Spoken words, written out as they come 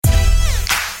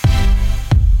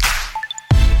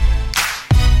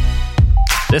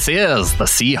This is the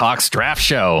Seahawks Draft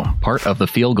Show, part of the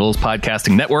Field Goals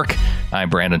Podcasting Network. I'm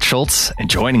Brandon Schultz, and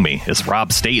joining me is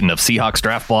Rob Staten of Seahawks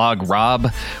Draft Blog.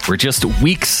 Rob, we're just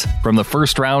weeks from the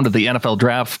first round of the NFL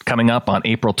Draft coming up on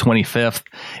April 25th,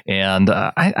 and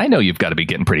I know you've got to be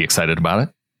getting pretty excited about it.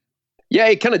 Yeah,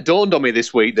 it kind of dawned on me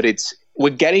this week that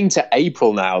we're getting to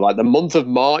April now. Like the month of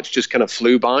March just kind of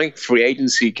flew by. Free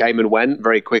agency came and went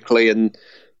very quickly, and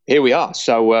here we are.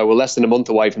 So we're less than a month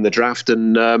away from the draft,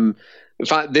 and in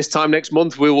fact, this time next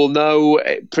month, we will know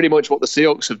pretty much what the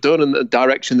Seahawks have done and the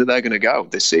direction that they're going to go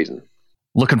this season.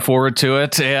 Looking forward to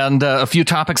it. And a few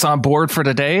topics on board for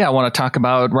today. I want to talk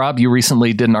about, Rob, you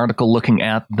recently did an article looking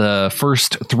at the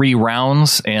first 3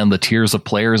 rounds and the tiers of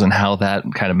players and how that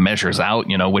kind of measures out,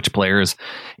 which players,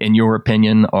 in your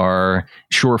opinion, are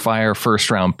surefire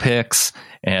first round picks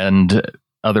and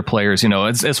other players,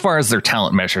 as far as their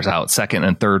talent measures out, second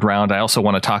and third round. I also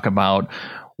want to talk about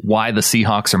why the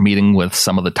Seahawks are meeting with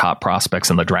some of the top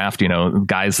prospects in the draft,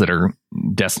 guys that are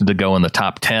destined to go in the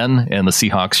top 10, and the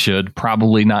Seahawks should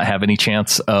probably not have any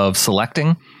chance of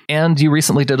selecting. And you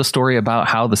recently did a story about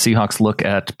how the Seahawks look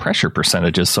at pressure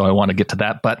percentages, so I want to get to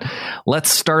that. But let's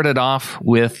start it off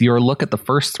with your look at the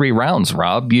first 3 rounds,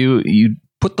 Rob. You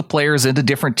put the players into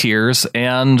different tiers,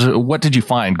 and what did you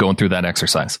find going through that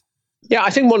exercise? Yeah,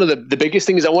 I think one of the biggest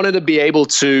things, I wanted to be able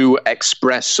to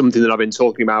express something that I've been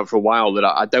talking about for a while, that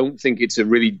I don't think it's a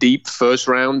really deep first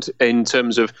round in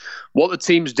terms of what the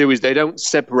teams do is they don't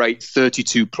separate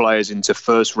 32 players into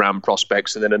first round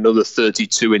prospects and then another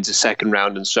 32 into second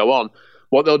round and so on.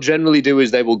 What they'll generally do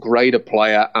is they will grade a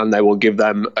player and they will give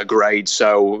them a grade.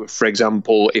 So, for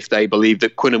example, if they believe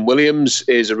that Quinnen Williams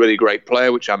is a really great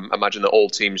player, which I imagine that all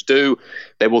teams do,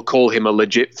 they will call him a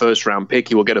legit first-round pick.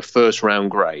 He will get a first-round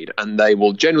grade. And they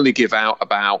will generally give out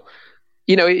about,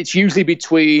 it's usually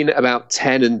between about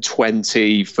 10 and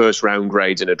 20 first-round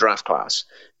grades in a draft class.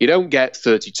 You don't get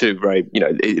 32,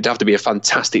 it'd have to be a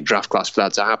fantastic draft class for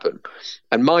that to happen.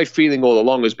 And my feeling all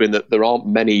along has been that there aren't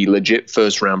many legit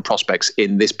first-round prospects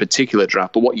in this particular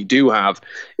draft, but what you do have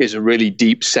is a really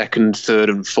deep second, third,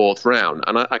 and fourth round.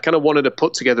 And I kind of wanted to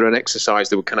put together an exercise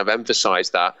that would kind of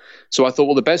emphasize that. So I thought,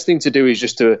 well, the best thing to do is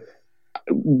just to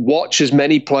watch as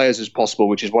many players as possible,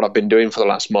 which is what I've been doing for the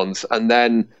last month, and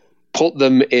then put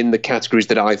them in the categories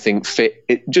that I think fit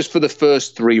it, just for the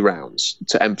first 3 rounds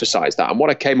to emphasize that. And what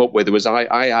I came up with was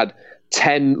I had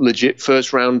 10 legit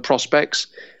first round prospects.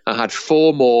 I had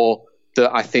 4 more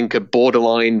that I think are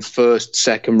borderline first,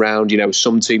 second round.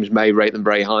 Some teams may rate them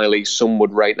very highly. Some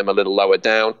would rate them a little lower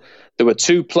down. There were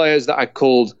 2 players that I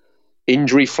called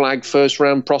injury flag first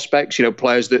round prospects,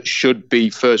 players that should be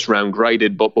first round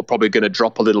graded, but were probably going to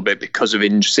drop a little bit because of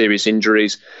serious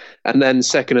injuries. And then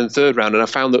second and third round. And I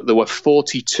found that there were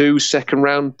 42 second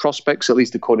round prospects, at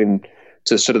least according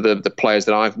to sort of the players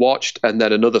that I've watched, and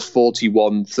then another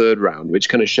 41 third round, which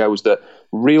kind of shows the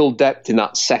real depth in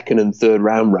that second and third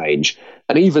round range.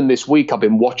 And even this week, I've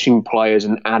been watching players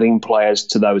and adding players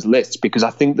to those lists because I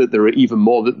think that there are even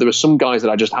more. That there are some guys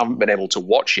that I just haven't been able to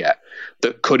watch yet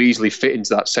that could easily fit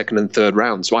into that second and third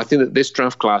round. So I think that this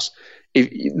draft class,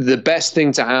 the best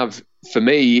thing to have for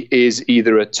me is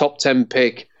either a top 10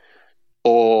 pick,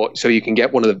 or so you can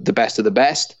get one of the best of the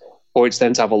best, or it's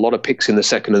then to have a lot of picks in the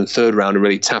second and third round and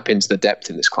really tap into the depth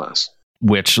in this class.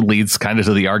 Which leads kind of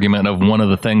to the argument of one of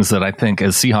the things that I think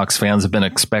as Seahawks fans have been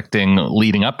expecting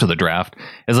leading up to the draft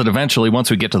is that eventually,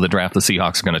 once we get to the draft, the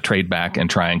Seahawks are going to trade back and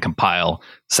try and compile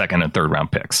second and third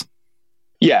round picks.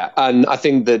 Yeah, and I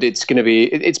think that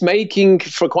it's making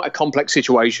for quite a complex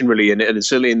situation, really, and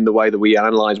certainly in the way that we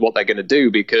analyze what they're going to do,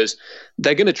 because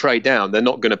they're going to trade down. They're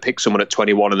not going to pick someone at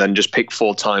 21 and then just pick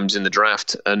 4 times in the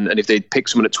draft. And if they pick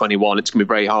someone at 21, it's going to be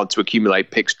very hard to accumulate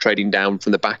picks trading down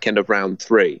from the back end of round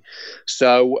 3.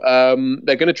 So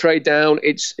they're going to trade down.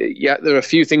 There are a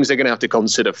few things they're going to have to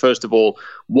consider. First of all,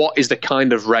 what is the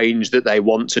kind of range that they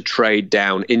want to trade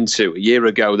down into? A year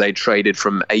ago, they traded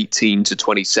from 18 to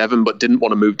 27, but didn't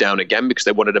want to move down again because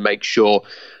they wanted to make sure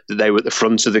that they were at the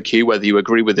front of the queue, whether you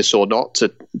agree with this or not,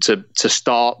 to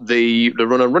start the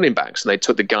run on running backs. And they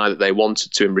took the guy that they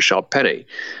wanted to in Rashad Penny.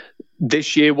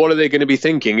 This year, what are they going to be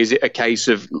thinking? Is it a case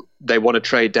of they want to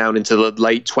trade down into the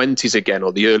late 20s again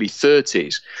or the early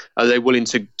 30s? Are they willing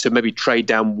to maybe trade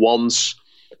down once,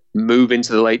 move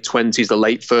into the late 20s, the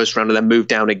late first round, and then move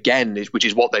down again, which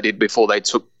is what they did before they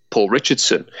took Paul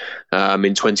Richardson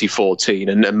in 2014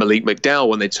 and Malik McDowell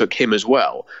when they took him as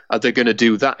well? Are they going to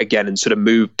do that again and sort of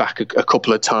move back a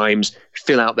couple of times,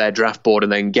 fill out their draft board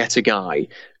and then get a guy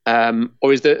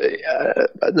Or is there,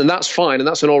 and that's fine, and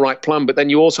that's an all right plan. But then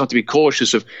you also have to be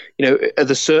cautious of, are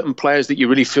there certain players that you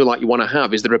really feel like you want to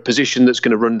have? Is there a position that's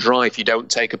going to run dry if you don't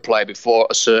take a player before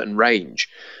a certain range?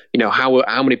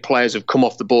 How many players have come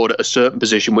off the board at a certain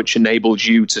position which enables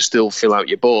you to still fill out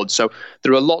your board? So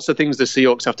there are lots of things the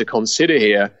Seahawks have to consider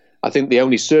here. I think the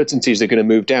only certainty is they're going to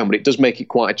move down, but it does make it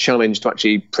quite a challenge to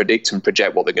actually predict and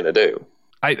project what they're going to do.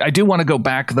 I do want to go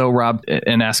back, though, Rob,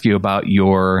 and ask you about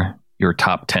your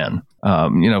top 10.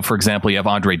 For example, you have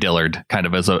Andre Dillard kind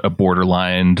of as a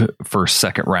borderline first,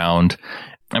 second round.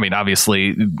 I mean,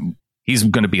 obviously, he's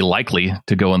going to be likely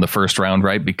to go in the first round,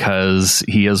 right? Because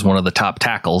he is one of the top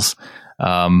tackles.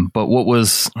 But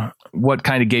what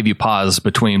kind of gave you pause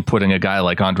between putting a guy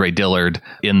like Andre Dillard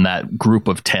in that group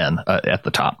of 10 at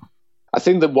the top? I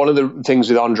think that one of the things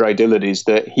with Andre Dillard is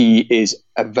that he is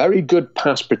a very good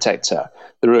pass protector.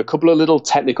 There are a couple of little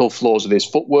technical flaws with his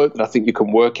footwork that I think you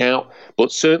can work out,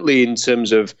 but certainly in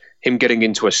terms of him getting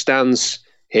into a stance,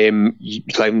 him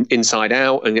playing inside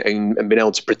out and being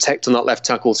able to protect on that left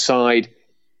tackle side,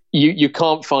 you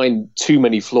can't find too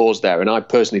many flaws there. And I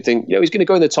personally think, he's going to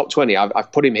go in the top 20.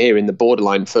 I've put him here in the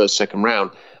borderline first, second round.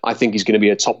 I think he's going to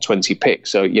be a top 20 pick.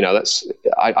 So,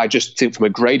 I just think from a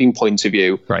grading point of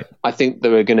view, right. I think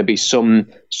there are going to be some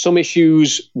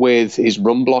issues with his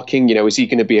run blocking. Is he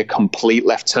going to be a complete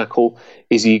left tackle?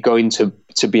 Is he going to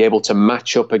be able to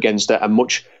match up against a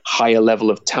much higher level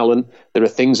of talent? There are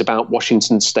things about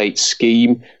Washington State's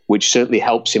scheme which certainly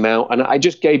helps him out. And I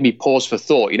just gave me pause for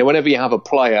thought. Whenever you have a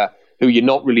player who you're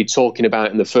not really talking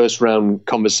about in the first round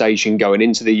conversation going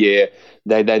into the year,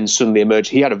 they then suddenly emerge.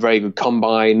 He had a very good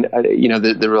combine.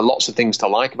 There are lots of things to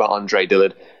like about Andre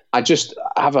Dillard. I just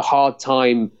have a hard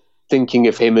time thinking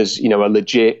of him as, a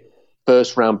legit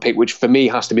first round pick, which for me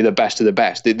has to be the best of the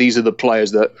best. These are the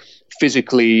players that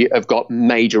physically have got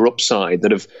major upside,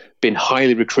 that have been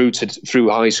highly recruited through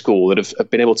high school, that have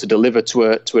been able to deliver to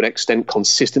an extent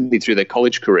consistently through their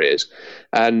college careers.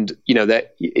 And,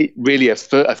 that really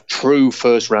a true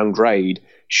first round grade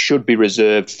should be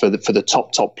reserved for the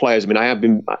top players. I mean, I have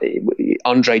been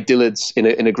Andre Dillard's in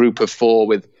a group of 4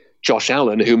 with Josh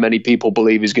Allen, who many people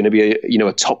believe is going to be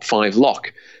a top 5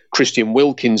 lock. Christian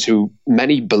Wilkins, who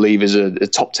many believe is a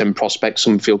top 10 prospect.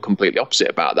 Some feel completely opposite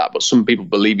about that, but some people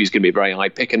believe he's going to be a very high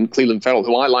pick. And Cleveland Ferrell,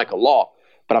 who I like a lot,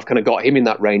 but I've kind of got him in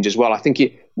that range as well. I think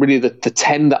really the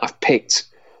 10 that I've picked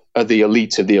are the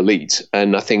elite of the elite.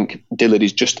 And I think Dillard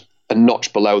is just a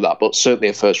notch below that, but certainly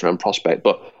a first round prospect.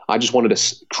 But I just wanted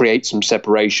to create some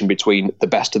separation between the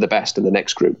best of the best and the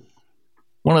next group.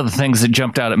 One of the things that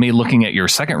jumped out at me looking at your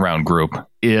second round group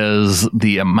is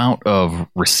the amount of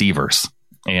receivers.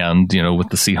 And, with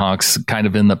the Seahawks kind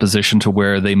of in the position to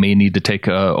where they may need to take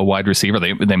a wide receiver,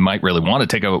 they might really want to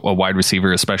take a wide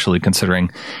receiver, especially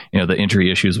considering, the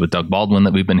injury issues with Doug Baldwin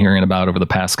that we've been hearing about over the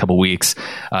past couple weeks.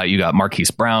 You got Marquise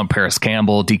Brown, Paris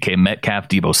Campbell, DK Metcalf,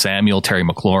 Deebo Samuel, Terry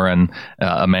McLaurin,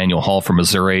 Emmanuel Hall from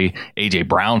Missouri, AJ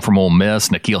Brown from Ole Miss,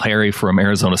 N'Keal Harry from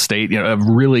Arizona State. A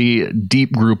really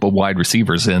deep group of wide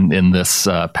receivers in this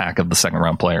pack of the second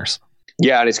round players.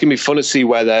 Yeah, and it's going to be fun to see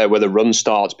where the run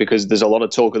starts, because there's a lot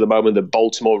of talk at the moment that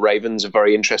Baltimore Ravens are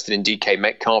very interested in DK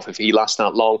Metcalf if he lasts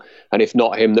that long, and if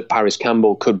not him, that Paris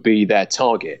Campbell could be their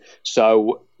target.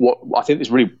 So what I think this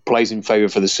really plays in favour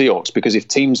for the Seahawks, because if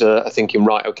teams are thinking,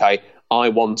 right, okay, I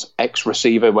want X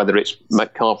receiver, whether it's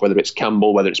Metcalf, whether it's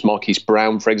Campbell, whether it's Marquise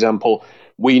Brown, for example,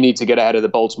 we need to get ahead of the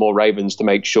Baltimore Ravens to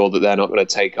make sure that they're not going to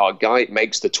take our guy. It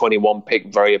makes the 21 pick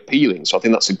very appealing. So I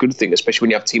think that's a good thing, especially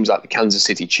when you have teams like the Kansas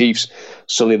City Chiefs.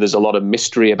 Suddenly there's a lot of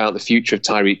mystery about the future of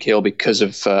Tyreek Hill because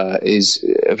of his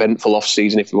eventful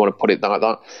offseason, if you want to put it like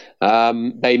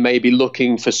that. They may be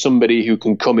looking for somebody who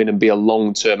can come in and be a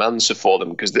long-term answer for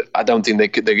them, because I don't think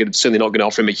they're certainly not going to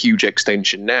offer him a huge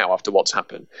extension now after what's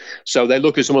happened. So they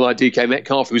look at someone like DK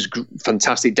Metcalf, who's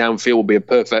fantastic downfield, will be a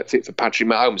perfect fit for Patrick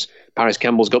Mahomes. Paris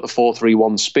Campbell's got the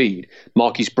 4.31 speed.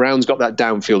 Marquise Brown's got that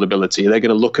downfield ability. They're going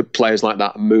to look at players like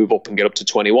that and move up and get up to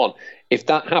 21. If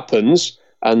that happens,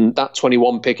 and that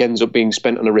 21 pick ends up being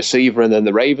spent on a receiver, and then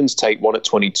the Ravens take one at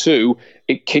 22,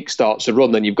 it kickstarts a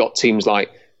run. Then you've got teams like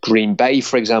Green Bay,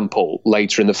 for example,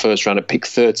 later in the first round at pick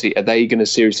 30. Are they going to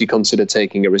seriously consider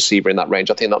taking a receiver in that range?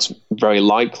 I think that's very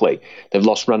likely. They've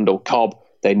lost Randall Cobb.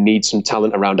 They need some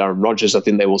talent around Aaron Rodgers. I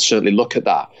think they will certainly look at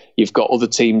that. You've got other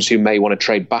teams who may want to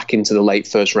trade back into the late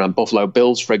first round. Buffalo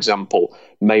Bills, for example,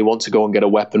 may want to go and get a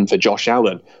weapon for Josh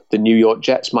Allen. The New York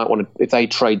Jets might want to, if they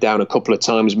trade down a couple of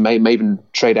times, may even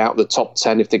trade out the top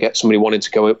 10 if they get somebody wanting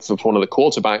to go up for one of the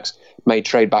quarterbacks, may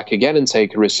trade back again and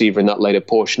take a receiver in that later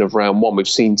portion of round one. We've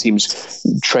seen teams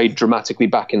trade dramatically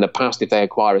back in the past. If they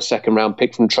acquire a second round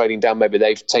pick from trading down, maybe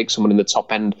they take someone in the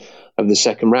top end of the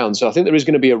second round. So I think there is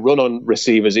going to be a run on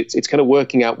receivers. It's kind of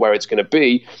working out where it's going to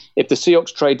be. If the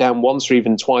Seahawks trade down once or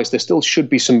even twice, there still should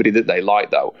be somebody that they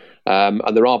like, though. And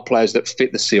there are players that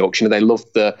fit the Seahawks. They love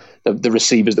the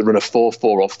receivers that run a 4-4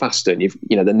 or faster. And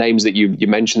the names that you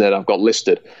mentioned that I've got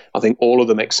listed, I think all of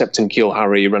them except N'Keal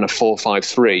Harry run a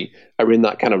 4-5-3 are in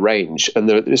that kind of range. And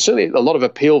there's certainly a lot of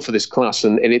appeal for this class.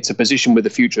 And it's a position with the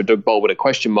future of Doug Baldwin a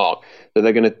question mark that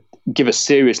they're going to give a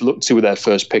serious look to with their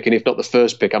first pick. And if not the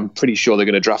first pick, I'm pretty sure they're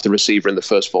going to draft a receiver in the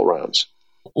first 4 rounds.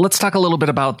 Let's talk a little bit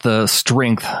about the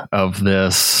strength of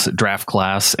this draft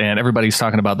class. And everybody's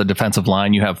talking about the defensive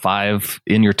line. You have 5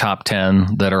 in your top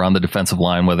 10 that are on the defensive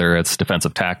line, whether it's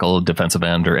defensive tackle, defensive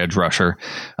end, or edge rusher.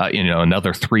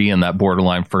 Another 3 in that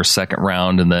borderline first, second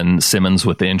round, and then Simmons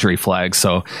with the injury flag.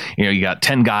 So, you got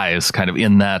 10 guys kind of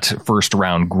in that first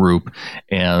round group.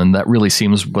 And that really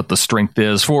seems what the strength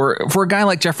is. For a guy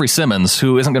like Jeffrey Simmons,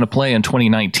 who isn't going to play in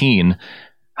 2019,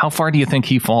 how far do you think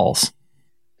he falls?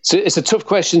 So it's a tough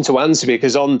question to answer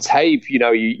because on tape,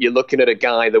 you're looking at a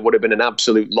guy that would have been an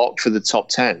absolute lock for the top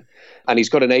 10. And he's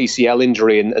got an ACL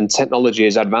injury and technology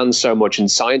has advanced so much and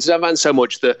science has advanced so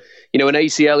much that, an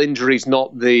ACL injury is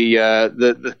not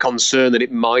the concern that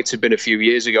it might have been a few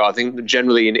years ago. I think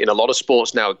generally in a lot of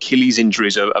sports now, Achilles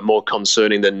injuries are more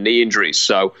concerning than knee injuries.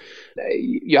 So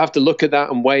you have to look at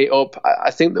that and weigh it up. I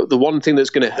think that the one thing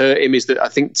that's going to hurt him is that I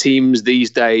think teams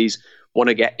these days want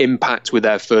to get impact with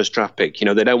their first draft pick.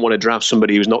 They don't want to draft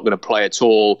somebody who's not going to play at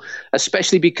all,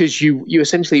 especially because you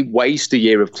essentially waste a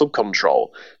year of club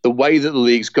control. The way that the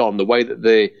league's gone, the way that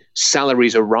the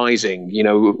salaries are rising,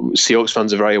 Seahawks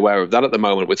fans are very aware of that at the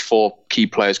moment with 4 key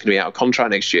players going to be out of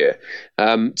contract next year.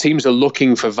 Teams are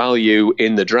looking for value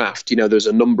in the draft. There's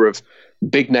a number of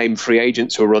big name free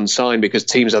agents who are unsigned because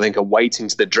teams, I think, are waiting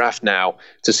to the draft now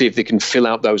to see if they can fill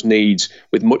out those needs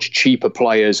with much cheaper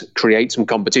players, create some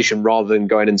competition rather than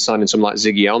going and signing someone like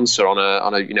Ziggy Ansah on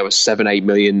a $7-8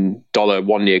 million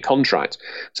 1-year contract.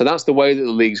 So that's the way that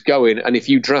the league's going. And if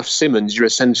you draft Simmons, you're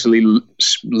essentially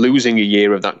losing a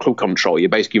year of that club control. You're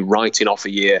basically writing off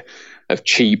a year of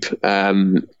cheap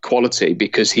quality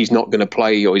because he's not going to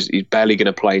play or he's barely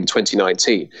going to play in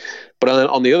 2019. But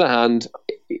on the other hand,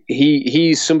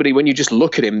 he's somebody, when you just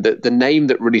look at him, the name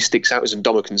that really sticks out is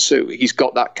Ndamukong Suh. He's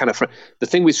got that kind of... The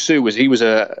thing with Suh was he was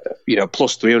a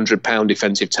plus 300-pound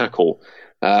defensive tackle,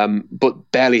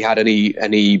 but barely had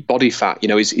any body fat.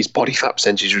 His body fat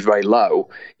percentage was very low.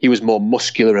 He was more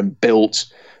muscular and built,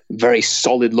 very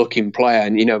solid-looking player,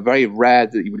 and very rare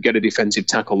that you would get a defensive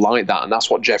tackle like that, and that's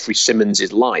what Jeffrey Simmons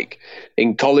is like.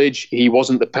 In college, he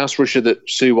wasn't the pass rusher that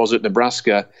Suh was at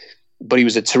Nebraska, but he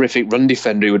was a terrific run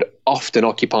defender. He would often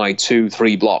occupy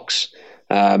 2-3 blocks.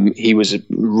 He was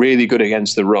really good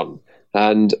against the run.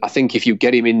 And I think if you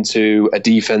get him into a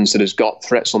defense that has got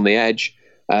threats on the edge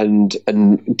and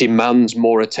demands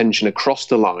more attention across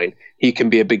the line, he can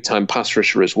be a big-time pass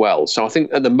rusher as well. So I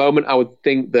think at the moment, I would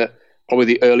think that probably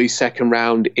the early second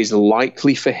round is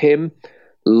likely for him.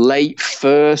 Late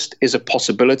first is a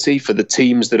possibility for the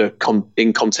teams that are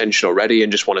in contention already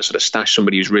and just want to sort of stash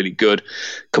somebody who's really good,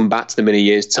 come back to them in a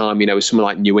year's time. Someone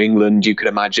like New England, you could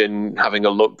imagine having a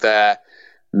look there.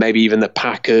 Maybe even the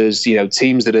Packers,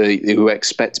 teams who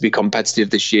expect to be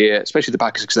competitive this year, especially the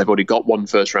Packers because they've already got 1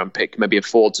 first-round pick, maybe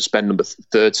afford to spend number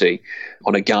 30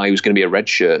 on a guy who's going to be a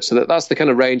redshirt. So that's the kind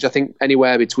of range. I think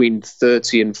anywhere between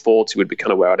 30 and 40 would be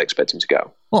kind of where I'd expect him to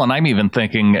go. Well, and I'm even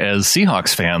thinking as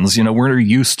Seahawks fans, we're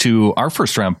used to our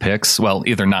first-round picks,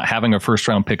 either not having a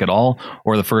first-round pick at all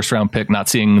or the first-round pick not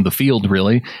seeing the field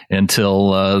really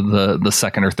until the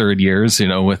second or third years,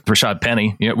 with Rashad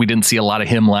Penny. We didn't see a lot of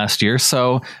him last year,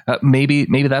 so maybe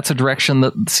that's a direction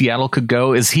that Seattle could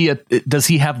go. Does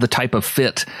he have the type of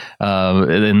fit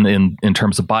in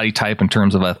terms of body type, in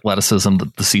terms of athleticism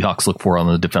that the Seahawks look for on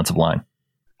the defensive line?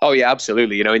 Oh, yeah,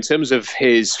 absolutely. In terms of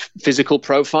his physical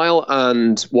profile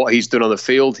and what he's done on the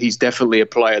field, he's definitely a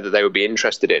player that they would be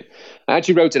interested in. I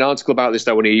actually wrote an article about this,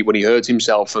 though, when he hurt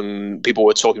himself and people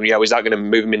were talking, is that going to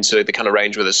move him into the kind of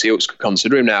range where the Seahawks could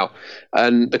consider him now?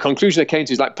 And the conclusion I came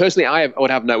to is, personally, I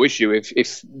would have no issue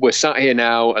if we're sat here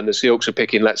now and the Seahawks are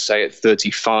picking, let's say, at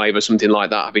 35 or something like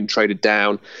that, having traded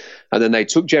down, and then they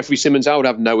took Jeffrey Simmons, I would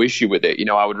have no issue with it.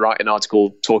 I would write an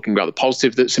article talking about the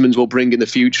positive that Simmons will bring in the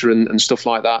future and stuff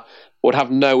like that. I would have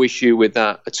no issue with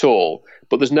that at all.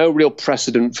 But there's no real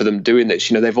precedent for them doing this.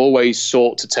 They've always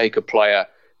sought to take a player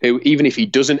who, even if he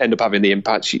doesn't end up having the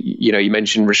impact, you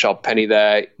mentioned Rashad Penny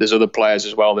there. There's other players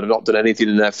as well that have not done anything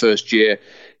in their first year.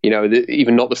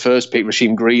 Even not the first pick,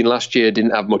 Rasheem Green last year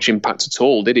didn't have much impact at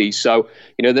all, did he? So,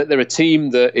 they're a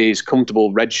team that is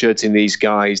comfortable redshirting these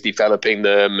guys, developing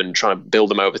them and trying to build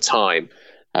them over time.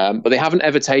 But they haven't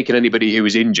ever taken anybody who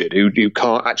is injured, who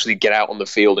can't actually get out on the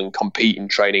field and compete in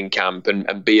training camp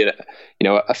and be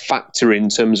a factor in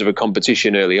terms of a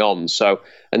competition early on. So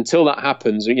until that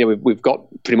happens, we've got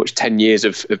pretty much 10 years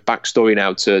of backstory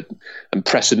now and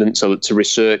precedent to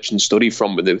research and study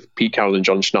from with Pete Carroll and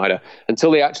John Schneider.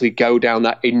 Until they actually go down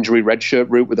that injury redshirt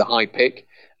route with a high pick,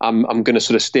 I'm going to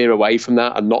sort of steer away from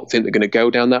that and not think they're going to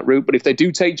go down that route. But if they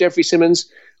do take Jeffrey Simmons,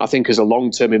 I think as a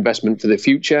long-term investment for the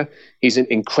future, he's an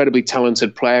incredibly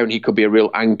talented player and he could be a real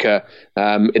anchor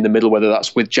in the middle, whether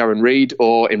that's with Jarran Reed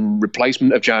or in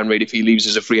replacement of Jarran Reed if he leaves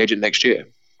as a free agent next year.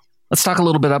 Let's talk a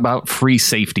little bit about free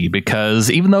safety,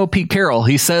 because even though Pete Carroll,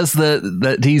 he says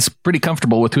that he's pretty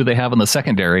comfortable with who they have in the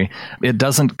secondary, it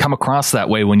doesn't come across that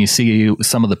way when you see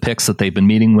some of the picks that they've been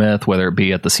meeting with, whether it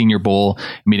be at the Senior Bowl,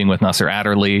 meeting with Nasser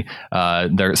Adderley,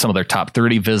 some of their top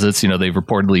 30 visits. They've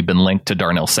reportedly been linked to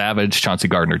Darnell Savage, Chauncey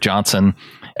Gardner-Johnson.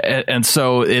 And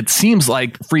so it seems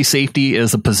like free safety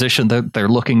is a position that they're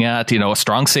looking at. A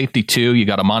strong safety too. You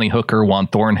got Amani Hooker, Juan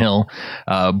Thornhill,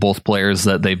 both players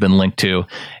that they've been linked to.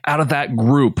 Out of that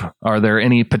group, are there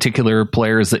any particular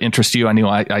players that interest you? I know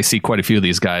I see quite a few of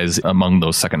these guys among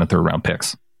those second and third round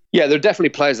picks. Yeah, there are definitely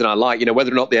players that I like.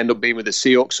 Whether or not they end up being with the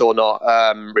Seahawks or not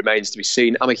remains to be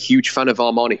seen. I'm a huge fan of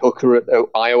Amani Hooker at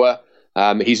Iowa.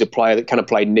 He's a player that kind of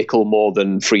played nickel more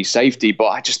than free safety, but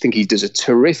I just think he does a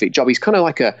terrific job. He's kind of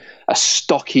like a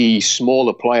stocky,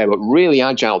 smaller player, but really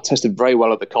agile, tested very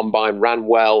well at the combine, ran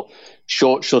well.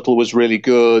 Short shuttle was really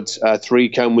good.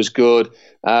 Three-cone was good.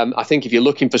 I think if you're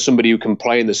looking for somebody who can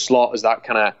play in the slot as that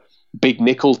kind of big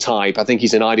nickel type, I think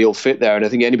he's an ideal fit there. And I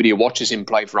think anybody who watches him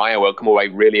play for Iowa will come away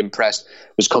really impressed.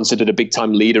 Was considered a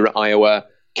big-time leader at Iowa,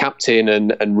 captain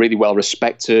and really well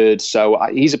respected. So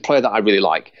he's a player that I really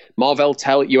like. Marvell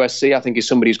Tell at USC, I think, is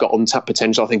somebody who's got untapped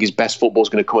potential. I think his best football is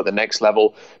going to come at the next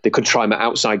level. They could try him at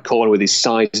outside corner with his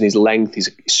size and his length, his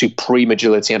supreme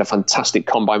agility, had a fantastic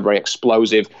combine, very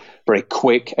explosive, very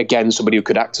quick. Again, somebody who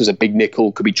could act as a big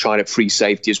nickel, could be tried at free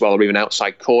safety as well, or even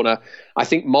outside corner. I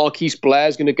think Marquise Blair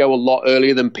is going to go a lot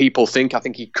earlier than people think. I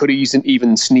think he could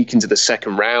even sneak into the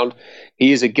second round.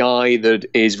 He is a guy that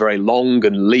is very long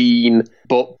and lean,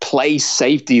 but plays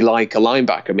safety like a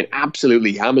linebacker. I mean,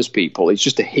 absolutely hammers people. He's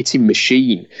just a hitting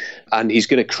machine. And he's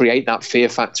going to create that fear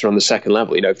factor on the second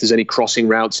level. If there's any crossing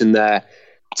routes in there,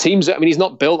 he's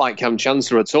not built like Cam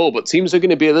Chancellor at all, but teams are going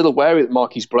to be a little wary that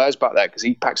Marquise Blair's back there because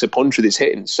he packs a punch with his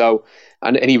hitting. So,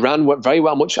 and he ran very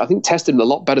well, I think tested him a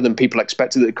lot better than people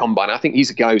expected at the combine. I think he's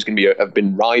a guy who's going to have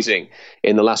been rising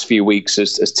in the last few weeks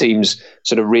as teams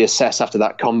sort of reassess after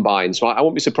that combine. So I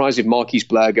won't be surprised if Marquise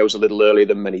Blair goes a little earlier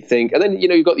than many think. And then,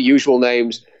 you've got the usual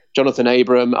names. Jonathan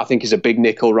Abram, I think, is a big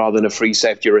nickel rather than a free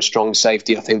safety or a strong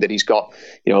safety. I think that he's got,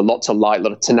 a lot to like, a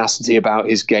lot of tenacity about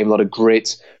his game, a lot of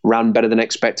grit, ran better than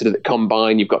expected at the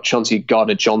combine. You've got Chauncey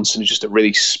Gardner-Johnson, who's just a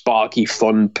really sparky,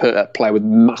 fun player with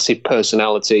massive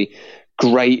personality.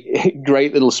 Great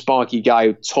little sparky guy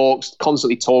who talks,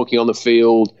 constantly talking on the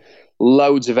field,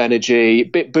 loads of energy, a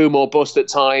bit boom or bust at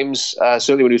times.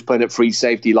 Certainly when he was playing at free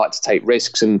safety, he liked to take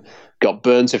risks and got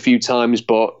burnt a few times,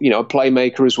 but, a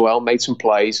playmaker as well, made some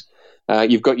plays.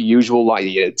 You've got your usual,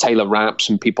 like Taylor Rapps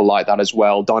and people like that as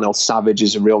well. Darnell Savage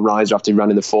is a real riser after he ran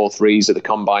in the 4.3s at the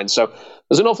combine. So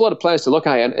there's an awful lot of players to look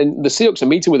at, and the Seahawks are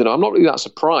meeting with him. I'm not really that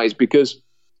surprised because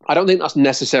I don't think that's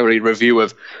necessarily a review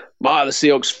of, the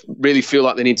Seahawks really feel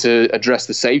like they need to address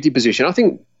the safety position. I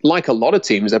think, like a lot of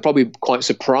teams, they're probably quite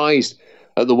surprised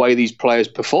at the way these players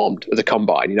performed at the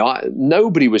combine.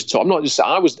 Nobody was taught.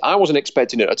 I wasn't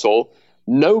expecting it at all.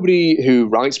 Nobody who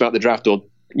writes about the draft or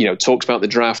talks about the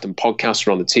draft and podcasts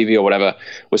or on the TV or whatever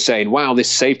was saying, wow, this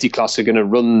safety class are going to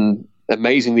run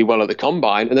amazingly well at the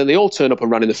combine, and then they all turn up and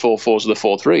run in the 4.4s or the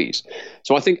 4.3s.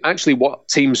 So I think actually what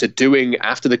teams are doing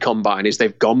after the combine is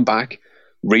they've gone back,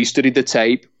 restudied the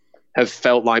tape, have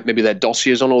felt like maybe their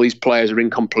dossiers on all these players are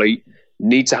incomplete,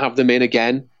 need to have them in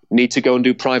again, need to go and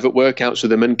do private workouts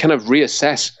with them and kind of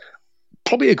reassess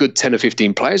probably a good 10 or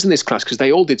 15 players in this class because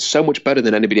they all did so much better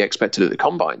than anybody expected at the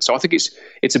combine. So I think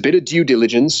it's a bit of due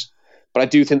diligence, but I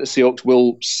do think the Seahawks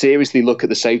will seriously look at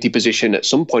the safety position at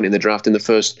some point in the draft in the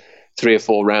first 3 or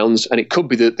 4 rounds. And it could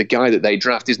be that the guy that they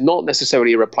draft is not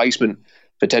necessarily a replacement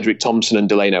for Tedrick Thompson and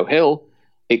Delano Hill.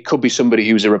 It could be somebody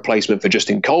who's a replacement for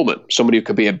Justin Coleman, somebody who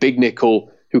could be a big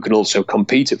nickel who can also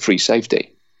compete at free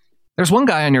safety. There's one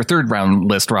guy on your third round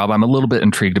list, Rob, I'm a little bit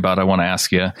intrigued about. I want to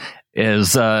ask you. is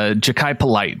Jachai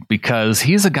Polite, because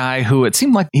he's a guy who it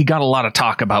seemed like he got a lot of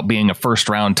talk about being a first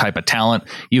round type of talent.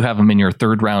 You have him in your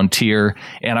third round tier,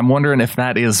 and I'm wondering if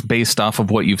that is based off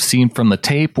of what you've seen from the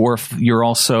tape, or if you're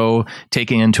also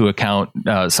taking into account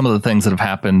some of the things that have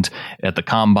happened at the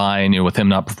combine, with him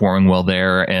not performing well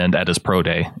there and at his pro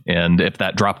day, and if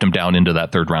that dropped him down into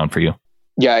that third round for you.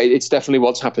 Yeah, it's definitely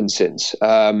what's happened since.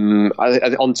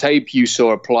 On tape, you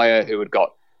saw a player who had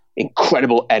got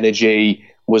incredible energy,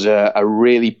 was a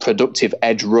really productive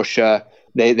edge rusher.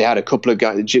 They had a couple of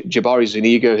guys, Jabari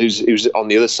Zuniga, who's on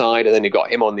the other side, and then you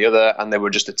got him on the other, and they were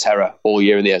just a terror all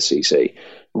year in the SEC.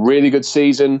 Really good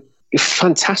season.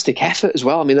 Fantastic effort as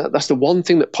well. I mean, that's the one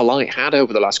thing that Polite had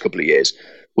over the last couple of years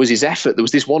was his effort. There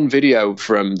was this one video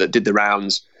that did the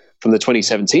rounds from the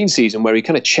 2017 season where he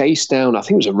kind of chased down, I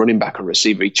think it was a running back or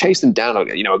receiver. He chased them down,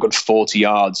 a good 40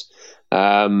 yards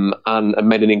and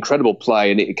made an incredible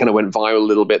play, and it kind of went viral a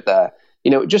little bit there.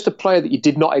 Just a player that you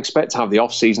did not expect to have the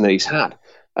off-season that he's had.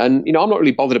 And, I'm not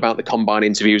really bothered about the combine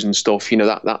interviews and stuff.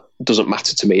 That doesn't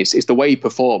matter to me. It's the way he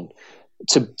performed.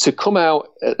 To come out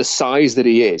at the size that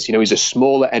he is, he's a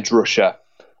smaller edge rusher,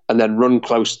 and then run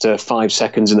close to 5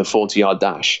 seconds in the 40-yard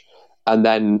dash, and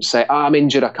then say, I'm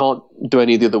injured, I can't do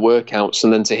any of the other workouts.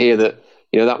 And then to hear that,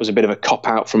 that was a bit of a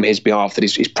cop-out from his behalf, that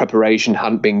his preparation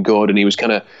hadn't been good, and he was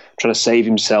kind of trying to save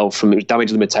himself from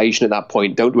damage limitation at that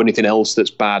point. Don't do anything else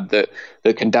that's bad that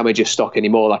can damage your stock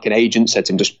anymore. Like an agent said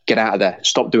to him, just get out of there,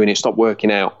 stop doing it, stop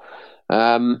working out.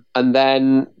 And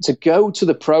then to go to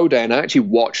the pro day, and I actually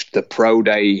watched the pro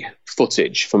day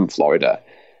footage from Florida,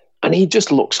 and he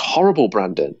just looks horrible,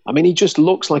 Brandon. I mean, he just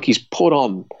looks like he's put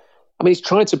on. I mean, he's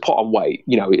trying to put on weight,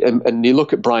 and you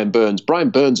look at Brian Burns. Brian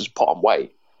Burns has put on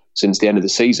weight since the end of the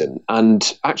season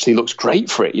and actually looks great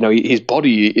for it. His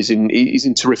body is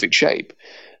in terrific shape.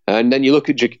 And then you look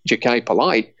at Jachai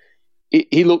Polite,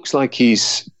 he looks like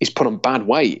he's put on bad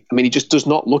weight. I mean, he just does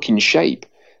not look in shape.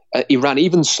 He ran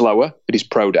even slower at his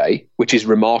pro day, which is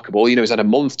remarkable. He's had a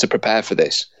month to prepare for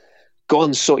this. Go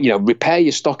on, repair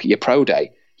your stock at your pro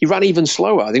day. He ran even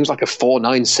slower. I think it was like a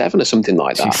 4.97 or something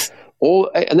like that.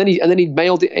 And then he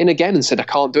mailed it in again and said, I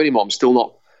can't do it anymore. I'm still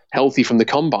not healthy from the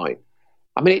combine.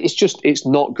 I mean, it's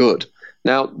not good.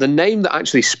 Now, the name that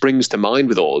actually springs to mind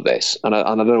with all of this, and I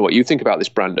don't know what you think about this,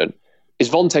 Brandon, is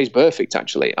Vontaze Burfict,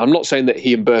 actually. I'm not saying that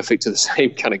he and Burfict are the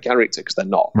same kind of character, because they're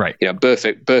not. Right.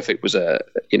 Burfict was a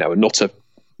nutter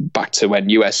back to when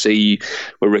USC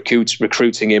were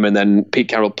recruiting him, and then Pete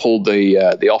Carroll pulled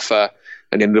the offer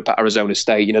and ended up at Arizona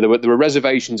State. There were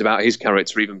reservations about his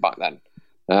character even back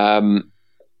then.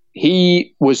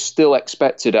 He was still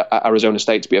expected at Arizona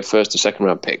State to be a first or second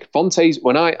round pick. Vontaze,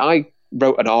 when I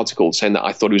wrote an article saying that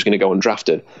I thought he was going to go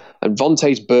undrafted, and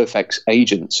Vontaze Burfict's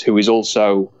agent, who is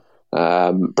also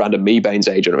Brandon Meebane's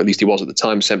agent, or at least he was at the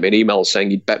time, sent me an email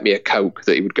saying he'd bet me a Coke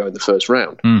that he would go in the first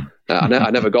round.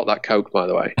 I never got that Coke, by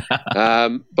the way.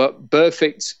 But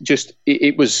Burfict,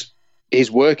 it was his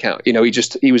workout.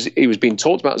 He was being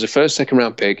talked about as a first, second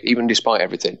round pick, even despite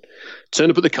everything.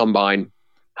 Turned up at the combine,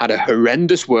 had a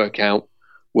horrendous workout,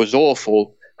 was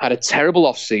awful, had a terrible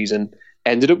off-season,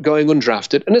 ended up going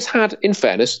undrafted, and has had, in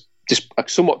fairness, just a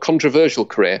somewhat controversial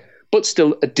career, but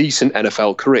still a decent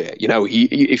NFL career.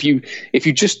 If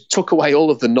you just took away all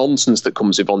of the nonsense that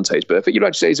comes with Vontaze Burfict, you'd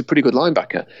actually say he's a pretty good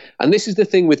linebacker. And this is the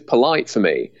thing with Polite for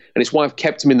me, and it's why I've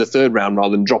kept him in the third round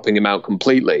rather than dropping him out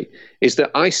completely, is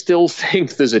that I still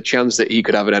think there's a chance that he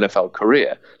could have an NFL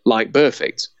career like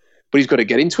Burfict. But he's got to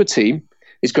get into a team,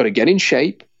 he's got to get in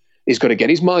shape, he's got to get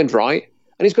his mind right,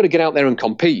 and he's got to get out there and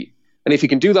compete. And if he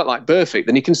can do that like Burfict,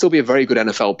 then he can still be a very good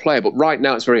NFL player. But right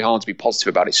now, it's very hard to be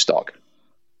positive about his stock.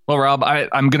 Well, Rob,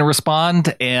 I'm going to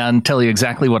respond and tell you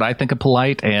exactly what I think of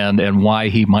Polite and why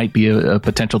he might be a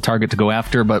potential target to go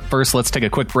after. But first, let's take a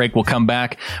quick break. We'll come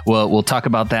back. We'll talk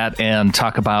about that and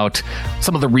talk about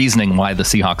some of the reasoning why the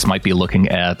Seahawks might be looking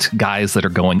at guys that are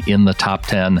going in the top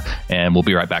 10. And we'll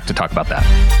be right back to talk about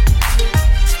that.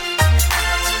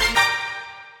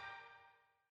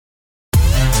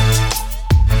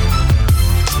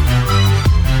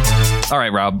 All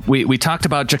right, Rob, we talked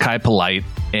about Jachai Polite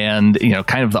and,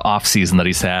 kind of the off season that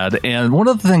he's had. And one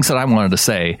of the things that I wanted to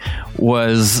say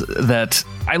was that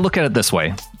I look at it this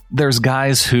way. There's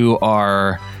guys who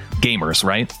are gamers,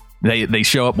 right? They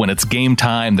show up when it's game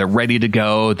time. They're ready to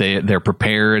go. They're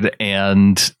prepared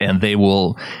and they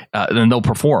will and they'll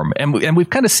perform. And we've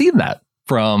kind of seen that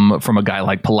from a guy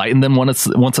like Polite. And then once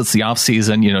it's the off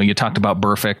season, you talked about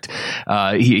Burfict.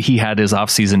 He had his off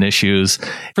season issues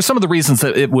for some of the reasons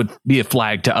that it would be a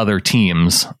flag to other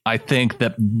teams. I think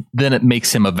that then it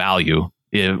makes him a value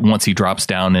once he drops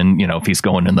down and, if he's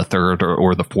going in the third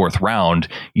or the fourth round,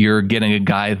 you're getting a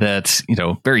guy that's,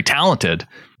 very talented.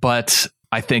 But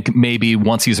I think maybe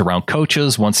once he's around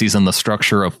coaches, once he's in the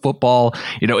structure of football,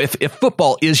 if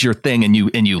football is your thing and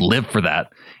you live for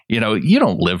that, you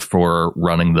don't live for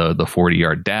running the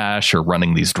 40-yard dash or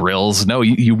running these drills. No,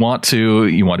 you want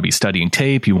to be studying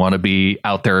tape. You want to be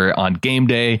out there on game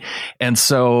day. And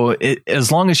so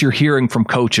as long as you're hearing from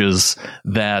coaches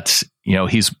that,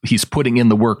 he's putting in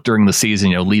the work during the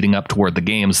season, leading up toward the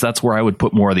games, that's where I would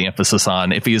put more of the emphasis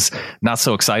on. If he's not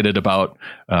so excited about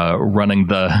running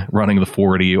the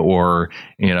 40 or,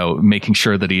 making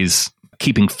sure that he's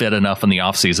keeping fit enough in the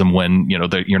offseason when,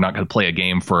 you're not going to play a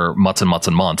game for months and months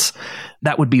and months,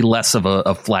 that would be less of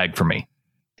a flag for me.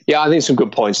 Yeah, I think some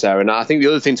good points there. And I think the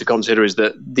other thing to consider is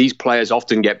that these players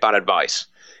often get bad advice.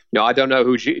 I don't know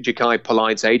who Jachai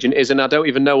Polite's agent is, and I don't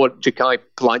even know what Jachai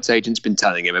Polite's agent's been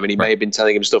telling him. I mean, he may have been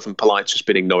telling him stuff and Polite's just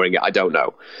been ignoring it. I don't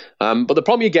know. But the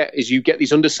problem you get is you get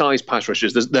these undersized pass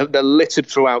rushers. They're littered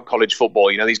throughout college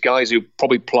football. These guys who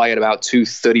probably play at about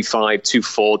 235,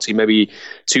 240, maybe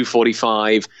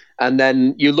 245. And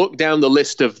then you look down the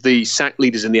list of the sack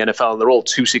leaders in the NFL, and they're all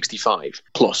 265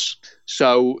 plus.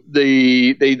 So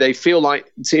they feel like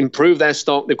to improve their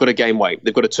stock, they've got to gain weight.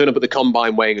 They've got to turn up at the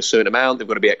combine weighing a certain amount. They've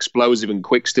got to be explosive and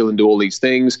quick still and do all these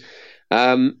things.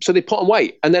 So they put on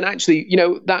weight. And then actually,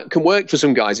 that can work for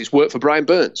some guys. It's worked for Brian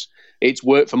Burns. It's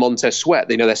worked for Montez Sweat.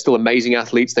 They're still amazing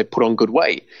athletes. They put on good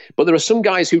weight. But there are some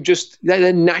guys who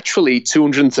they're naturally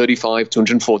 235,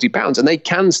 240 pounds, and they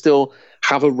can still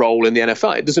have a role in the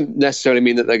NFL. It doesn't necessarily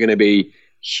mean that they're going to be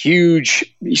huge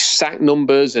sack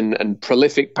numbers and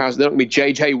prolific passes. They're not going to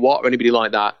be JJ Watt or anybody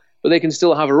like that, but they can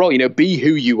still have a role. Be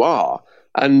who you are.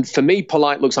 And for me,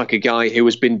 Polite looks like a guy who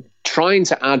has been trying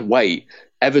to add weight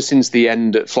ever since the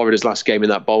end of Florida's last game in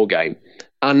that bowl game.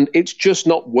 And it's just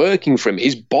not working for him.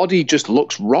 His body just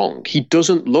looks wrong. He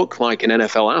doesn't look like an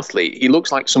NFL athlete. He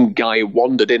looks like some guy who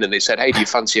wandered in and they said, "Hey, do you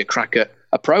fancy a crack at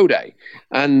a pro day?"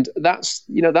 And that's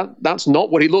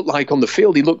not what he looked like on the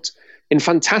field. He looked in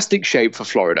fantastic shape for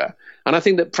Florida. And I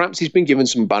think that perhaps he's been given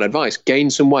some bad advice.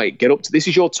 Gain some weight. Get up to this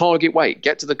is your target weight.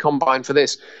 Get to the combine for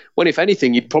this. When if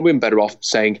anything, you'd probably been better off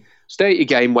saying, stay at your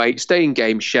game weight, stay in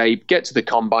game shape, get to the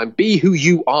combine, be who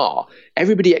you are.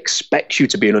 Everybody expects you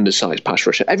to be an undersized pass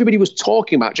rusher. Everybody was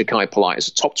talking about Jachai Polite as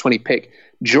a top 20 pick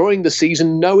during the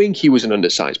season, knowing he was an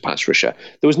undersized pass rusher.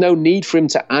 There was no need for him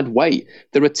to add weight.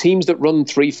 There are teams that run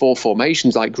 3-4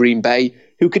 formations like Green Bay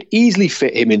who could easily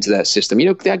fit him into their system.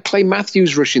 They had Clay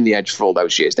Matthews rushing the edge for all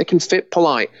those years. They can fit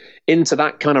Polite into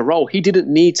that kind of role. He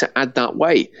didn't need to add that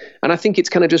weight. And I think it's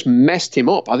kind of just messed him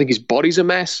up. I think his body's a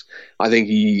mess. I think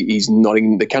he's not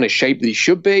in the kind of shape that he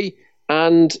should be.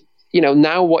 And,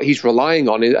 now what he's relying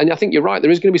on is, and I think you're right,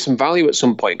 there is going to be some value at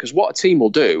some point, because what a team will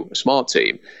do, a smart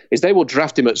team, is they will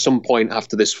draft him at some point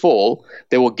after this fall.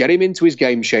 They will get him into his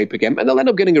game shape again, and they'll end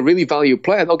up getting a really valued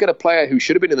player. They'll get a player who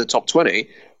should have been in the top 20,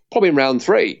 probably in round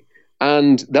 3.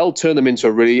 And they'll turn them into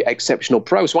a really exceptional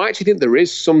pro. So I actually think there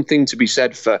is something to be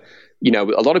said for,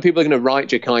 a lot of people are going to write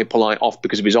Jachai Polite off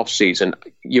because of his off-season.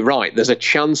 You're right. There's a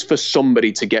chance for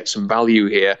somebody to get some value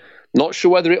here. Not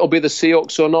sure whether it'll be the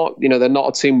Seahawks or not. They're not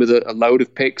a team with a load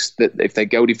of picks that if they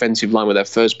go defensive line with their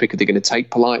first pick, are they going to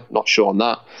take Polite? Not sure on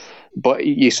that. But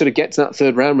you sort of get to that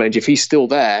third round range. If he's still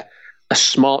there, a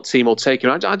smart team will take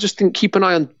him. I just think keep an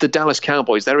eye on the Dallas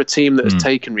Cowboys. They're a team that has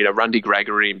taken, Randy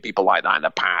Gregory and people like that in the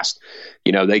past.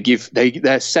 They're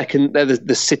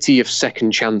the city of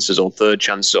second chances or third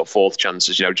chances or fourth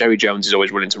chances. Jerry Jones is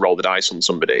always willing to roll the dice on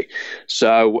somebody.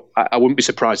 So I wouldn't be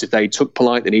surprised if they took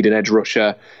Polite. They need an edge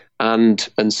rusher and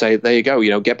say, there you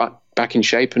go, get back in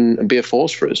shape and be a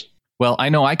force for us. Well, I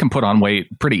know I can put on weight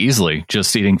pretty easily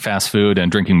just eating fast food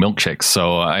and drinking milkshakes.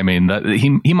 So, I mean,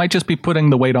 he might just be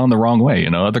putting the weight on the wrong way.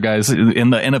 Other guys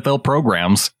in the NFL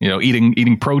programs,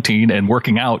 eating protein and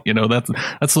working out,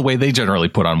 that's the way they generally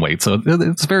put on weight. So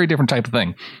it's a very different type of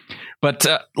thing. But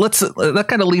that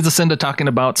kind of leads us into talking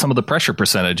about some of the pressure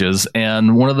percentages.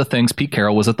 And one of the things, Pete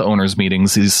Carroll was at the owners'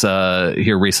 meetings. He's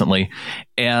here recently.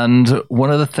 And one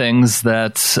of the things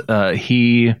that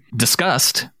he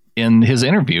discussed in his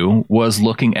interview was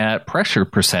looking at pressure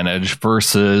percentage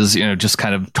versus, just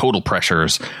kind of total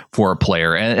pressures for a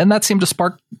player. And that seemed to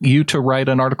spark you to write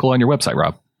an article on your website,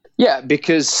 Rob. Yeah,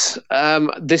 because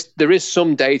there is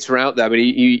some data out there.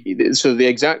 But so the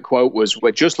exact quote was,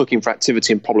 we're just looking for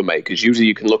activity and problem makers. Usually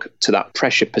you can look to that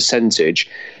pressure percentage.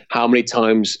 How many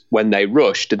times when they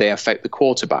rush do they affect the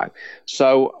quarterback?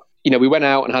 So, we went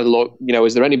out and had a look,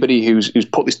 is there anybody who's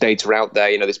put this data out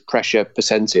there, this pressure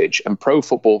percentage? And Pro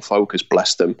Football Focus,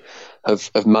 bless them,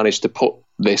 have managed to put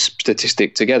this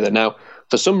statistic together. Now,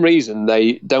 for some reason,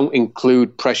 they don't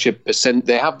include pressure percent.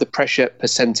 They have the pressure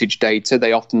percentage data.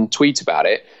 They often tweet about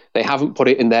it. They haven't put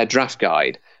it in their draft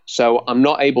guide. So I'm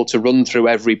not able to run through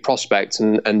every prospect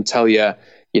and tell you,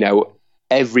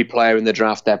 every player in the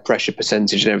draft, their pressure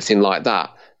percentage and everything like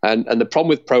that. And the problem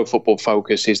with Pro Football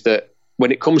Focus is that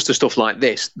when it comes to stuff like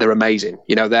this, they're amazing.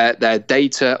 Their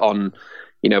data on,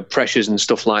 pressures and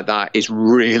stuff like that is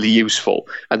really useful.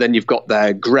 And then you've got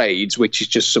their grades, which is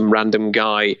just some random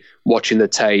guy watching the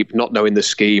tape, not knowing the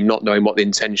scheme, not knowing what the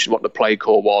intention, what the play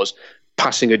call was,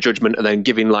 passing a judgment and then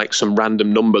giving like some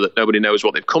random number that nobody knows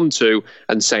what they've come to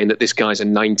and saying that this guy's a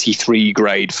 93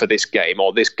 grade for this game,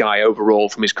 or this guy overall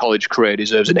from his college career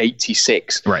deserves an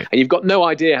 86. Right. And you've got no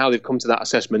idea how they've come to that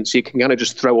assessment. So you can kind of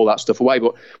just throw all that stuff away.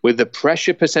 But with the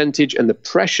pressure percentage and the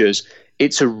pressures,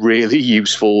 it's a really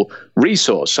useful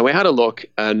resource. So we had a look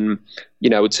and,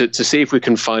 to see if we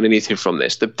can find anything from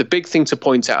this. The big thing to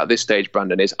point out at this stage,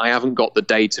 Brandon, is I haven't got the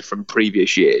data from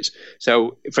previous years.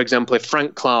 So, for example, if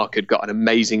Frank Clark had got an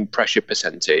amazing pressure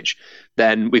percentage,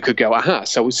 then we could go,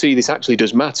 so we'll see this actually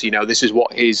does matter. This is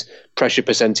what his pressure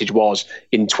percentage was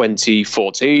in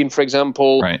 2014, for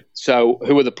example. Right. So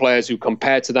who are the players who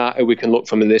compare to that, who we can look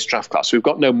from in this draft class? So we've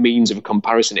got no means of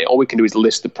comparison here. All we can do is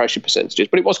list the pressure percentages.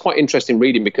 But it was quite interesting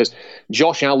reading because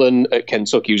Josh Allen at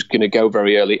Kentucky was going to go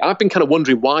very early. I've been kind of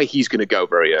wondering why he's going to go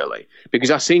very early,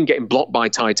 because I've seen getting blocked by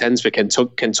tight ends for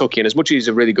Kentucky. And as much as he's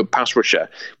a really good pass rusher,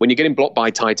 when you're getting blocked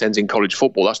by tight ends in college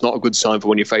football, that's not a good sign for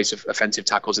when you face offensive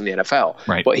tackles in the NFL.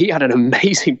 Right. But he had an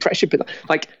amazing pressure.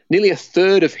 Like nearly a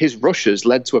third of his rushes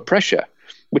led to a pressure,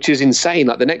 which is insane.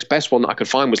 Like the next best one that I could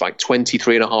find was like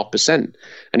 23.5%,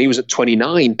 and he was at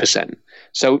 29%.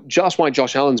 So that's why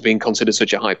Josh Allen's being considered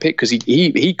such a high pick, because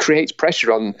he creates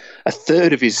pressure on a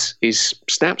third of his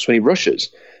snaps when he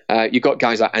rushes. You've got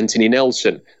guys like Anthony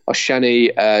Nelson,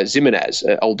 Oshani Ximenez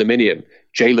at Old Dominion,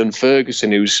 Jalen Ferguson,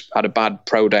 who's had a bad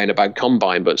pro day and a bad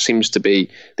combine, but seems to be,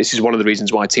 this is one of the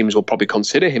reasons why teams will probably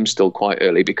consider him still quite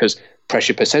early, because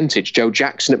pressure percentage. Joe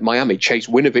Jackson at Miami, Chase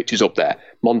Winovich is up there,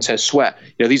 Montez Sweat.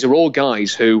 These are all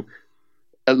guys who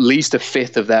at least a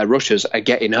fifth of their rushers are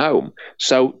getting home.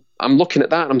 So I'm looking at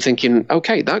that and I'm thinking,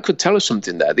 okay, that could tell us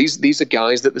something there. These are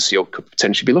guys that the Seahawks could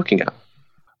potentially be looking at.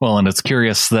 Well, and it's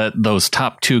curious that those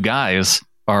top two guys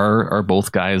are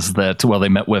both guys that, they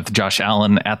met with Josh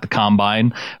Allen at the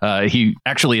combine. He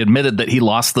actually admitted that he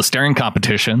lost the staring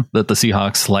competition that the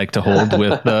Seahawks like to hold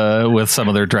with some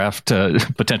of their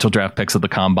potential draft picks at the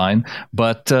combine.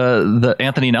 But the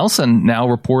Anthony Nelson now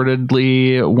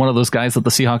reportedly one of those guys that the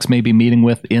Seahawks may be meeting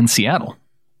with in Seattle.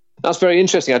 That's very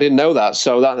interesting. I didn't know that.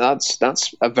 So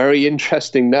that's a very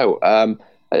interesting note.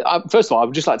 First of all, I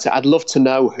would just like to say, I'd love to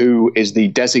know who is the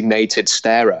designated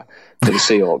starer for the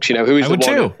Seahawks. Who is the one?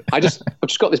 Too. I've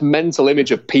just got this mental image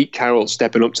of Pete Carroll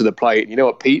stepping up to the plate. You know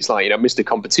what Pete's like, Mr.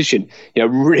 Competition,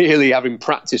 really having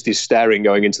practiced his staring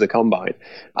going into the combine.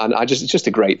 And it's just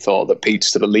a great thought that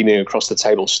Pete's sort of leaning across the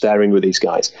table staring with these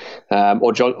guys.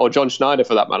 Or John Schneider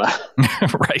for that matter.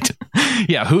 Right.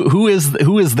 Yeah. Who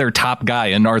is their top guy,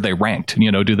 and are they ranked?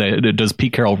 Does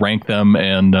Pete Carroll rank them?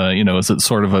 And, is it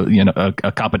sort of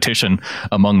a competition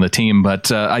among the team?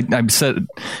 But I said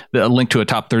a link to a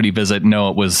top 30 visit. No,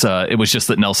 it was just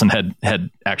that Nelson had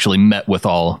actually met with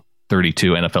all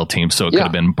 32 NFL teams, so it could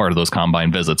have been part of those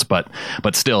combine visits. But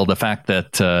still, the fact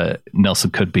that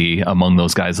Nelson could be among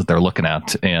those guys that they're looking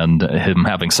at, and him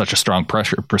having such a strong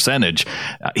pressure percentage,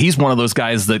 he's one of those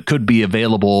guys that could be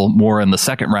available more in the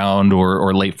second round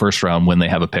or late first round when they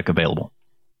have a pick available.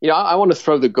 I want to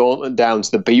throw the gauntlet down to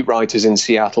the beat writers in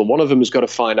Seattle. One of them has got to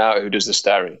find out who does the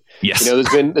staring. Yes.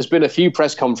 There's been a few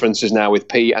press conferences now with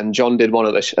Pete, and John did one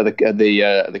at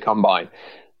the combine.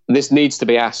 This needs to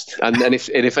be asked, and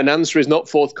if an answer is not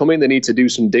forthcoming, they need to do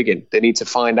some digging. They need to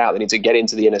find out. They need to get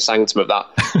into the inner sanctum of that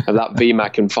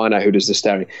VMAC and find out who does the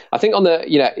staring. I think on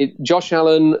the Josh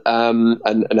Allen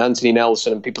and Anthony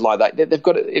Nelson and people like that, they've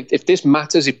got if this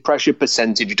matters, if pressure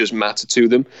percentage does matter to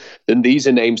them, then these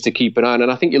are names to keep an eye on.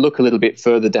 And I think you look a little bit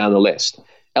further down the list.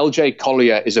 LJ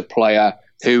Collier is a player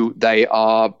who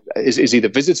is either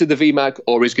visited the VMAC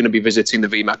or is going to be visiting the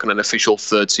VMAC on an official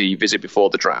 30 visit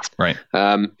before the draft. Right.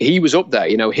 He was up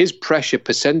there. His pressure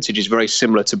percentage is very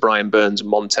similar to Brian Burns and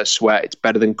Montez Sweat. It's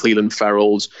better than Cleveland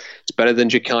Ferrell's. It's better than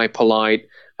Ja'Kai Polite.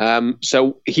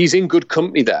 So he's in good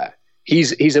company there.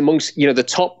 He's amongst the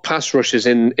top pass rushers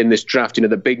in this draft.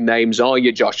 The big names are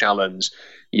your Josh Allens,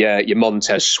 your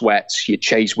Montez Sweats, your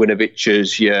Chase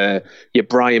Winoviches, your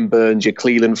Brian Burns, your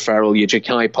Cleveland Ferrell, your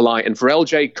Ja'Kai Polite. And for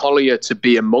LJ Collier to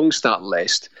be amongst that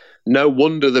list, no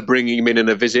wonder they're bringing him in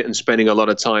a visit and spending a lot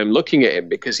of time looking at him,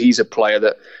 because he's a player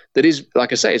that is,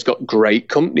 like I say, has got great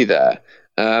company there.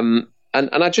 And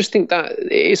I just think that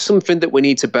it is something that we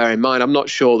need to bear in mind. I'm not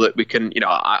sure that we can,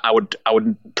 I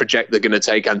would project they're going to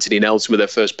take Anthony Nelson with their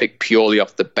first pick purely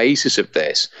off the basis of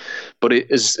this. But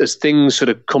as things sort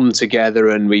of come together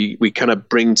and we kind of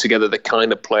bring together the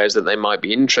kind of players that they might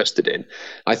be interested in,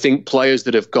 I think players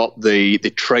that have got the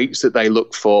traits that they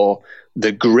look for,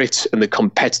 the grit and the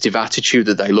competitive attitude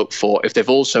that they look for, if they've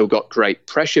also got great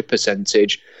pressure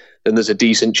percentage, then there's a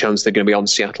decent chance they're going to be on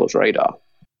Seattle's radar.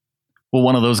 Well,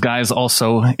 one of those guys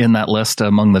also in that list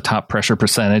among the top pressure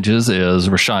percentages is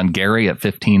Rashawn Gary at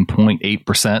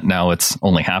 15.8%. Now it's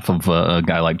only half of a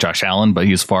guy like Josh Allen, but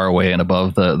he's far away and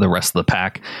above the rest of the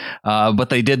pack. But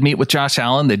they did meet with Josh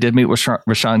Allen. They did meet with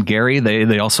Rashawn Gary.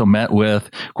 They also met with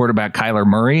quarterback Kyler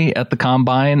Murray at the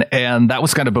Combine. And that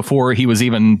was kind of before he was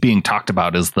even being talked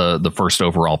about as the first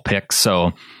overall pick.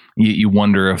 So you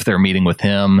wonder if they're meeting with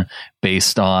him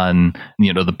based on,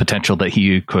 the potential that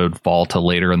he could fall to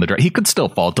later in the draft. He could still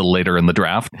fall to later in the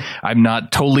draft. I'm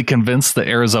not totally convinced that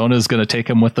Arizona is going to take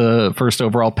him with the first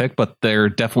overall pick, but they're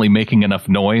definitely making enough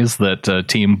noise that a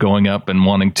team going up and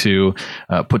wanting to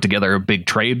put together a big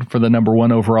trade for the number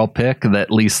one overall pick, that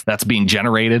at least that's being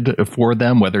generated for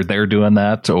them, whether they're doing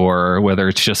that or whether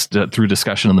it's just through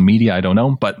discussion in the media. I don't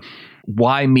know. But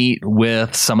why meet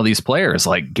with some of these players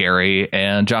like Gary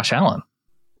and Josh Allen?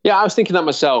 Yeah, I was thinking that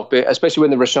myself, especially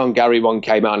when the Rashawn Gary one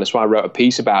came out. And that's why I wrote a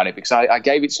piece about it, because I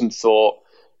gave it some thought.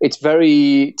 It's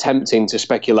very tempting to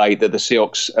speculate that the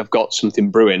Seahawks have got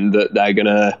something brewing, that they're going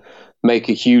to make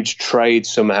a huge trade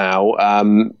somehow,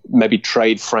 maybe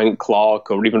trade Frank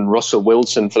Clark or even Russell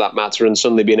Wilson for that matter, and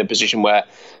suddenly be in a position where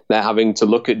they're having to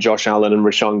look at Josh Allen and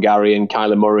Rashawn Gary and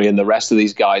Kyler Murray and the rest of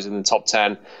these guys in the top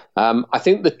 10. I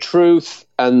think the truth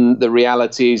and the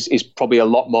reality is probably a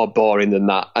lot more boring than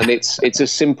that. And it's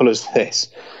as simple as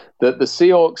this, that the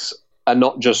Seahawks are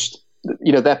not just,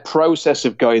 their process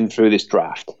of going through this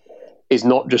draft is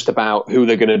not just about who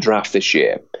they're going to draft this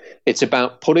year. It's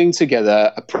about putting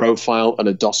together a profile and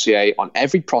a dossier on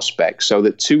every prospect so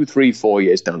that 2, 3, 4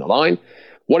 years down the line,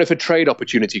 what if a trade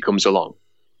opportunity comes along?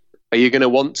 Are you going to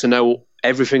want to know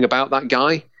everything about that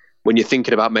guy when you're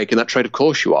thinking about making that trade? Of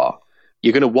course you are.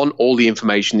 You're going to want all the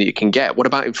information that you can get. What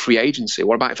about in free agency?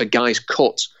 What about if a guy's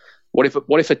cut? What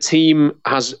if a team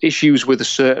has issues with a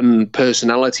certain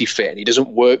personality fit and he doesn't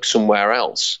work somewhere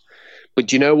else? But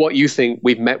do you know what? You think,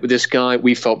 we've met with this guy,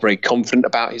 we felt very confident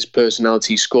about his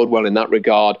personality, he scored well in that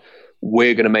regard,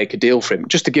 we're going to make a deal for him.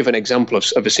 Just to give an example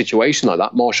of a situation like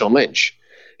that, Marshawn Lynch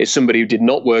is somebody who did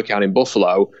not work out in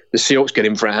Buffalo. The Seahawks get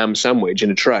him for a ham sandwich in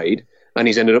a trade, and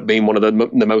he's ended up being one of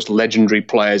the most legendary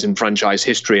players in franchise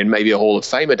history and maybe a Hall of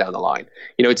Famer down the line.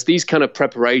 It's these kind of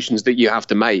preparations that you have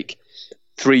to make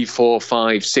 3, 4,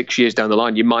 5, 6 years down the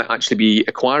line. You might actually be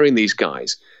acquiring these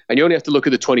guys. And you only have to look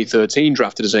at the 2013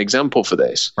 draft as an example for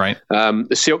this. Right. The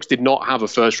Seahawks did not have a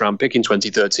first-round pick in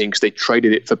 2013 because they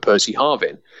traded it for Percy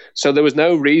Harvin. So there was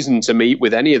no reason to meet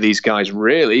with any of these guys,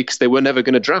 really, because they were never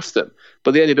going to draft them.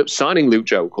 But they ended up signing Luke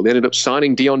Joeckel. They ended up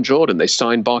signing Dion Jordan. They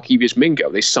signed Barkevious Mingo.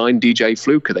 They signed DJ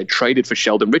Fluker. They traded for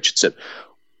Sheldon Richardson.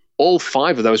 All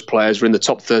 5 of those players were in the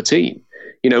top 13.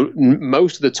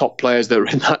 Most of the top players that were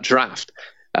in that draft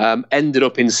ended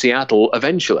up in Seattle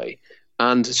eventually.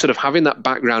 And sort of having that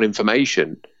background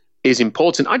information is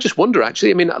important. I just wonder,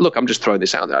 actually, look, I'm just throwing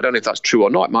this out there. I don't know if that's true or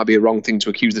not. It might be a wrong thing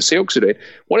to accuse the Seahawks of doing.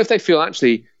 What if they feel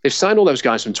actually they've signed all those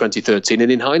guys from 2013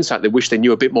 and in hindsight they wish they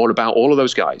knew a bit more about all of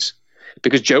those guys?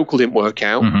 Because Joeckel didn't work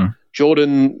out. Mm-hmm.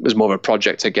 Jordan was more of a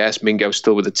project, I guess. Mingo's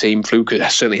still with the team. Fluker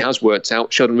certainly has worked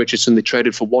out. Sheldon Richardson, they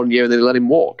traded for 1 year and they let him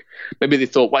walk. Maybe they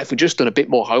thought, well, if we'd just done a bit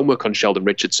more homework on Sheldon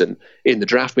Richardson in the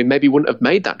draft, we maybe wouldn't have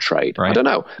made that trade. Right. I don't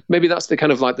know. Maybe that's the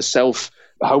kind of like the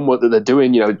self-homework that they're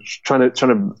doing, trying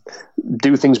to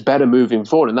do things better moving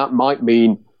forward. And that might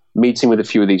mean meeting with a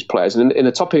few of these players. And in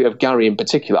the topic of Gary in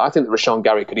particular, I think that Rashawn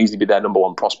Gary could easily be their number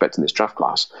one prospect in this draft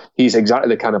class. He's exactly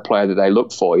the kind of player that they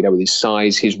look for, with his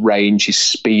size, his range, his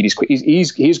speed.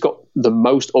 He's got the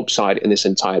most upside in this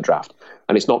entire draft.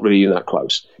 And it's not really even that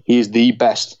close. He is the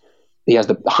best. He has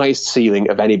the highest ceiling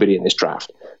of anybody in this draft.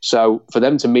 So for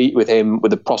them to meet with him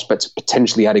with the prospect of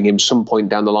potentially adding him some point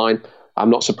down the line, I'm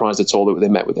not surprised at all that they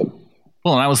met with him.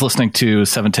 Well, and I was listening to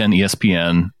 710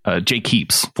 ESPN. Jay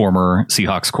Keeps, former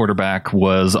Seahawks quarterback,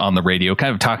 was on the radio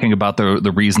kind of talking about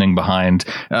the reasoning behind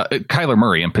Kyler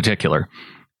Murray in particular.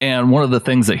 And one of the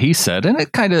things that he said, and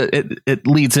it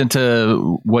leads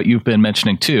into what you've been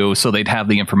mentioning too, so they'd have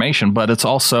the information, but it's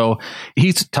also,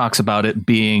 he talks about it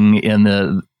being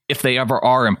if they ever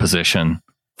are in position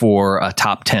for a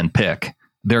top 10 pick,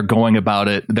 they're going about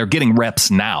it, they're getting reps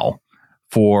now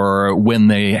for when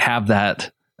they have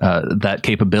that that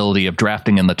capability of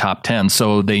drafting in the top 10.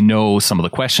 So they know some of the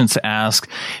questions to ask.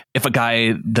 If a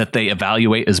guy that they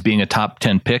evaluate as being a top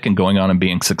 10 pick and going on and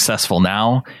being successful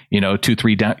now,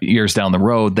 2-3 years down the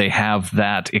road, they have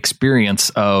that experience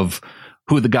of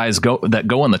who the guys go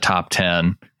in the top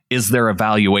 10. Is their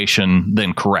evaluation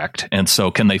then correct? And so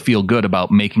can they feel good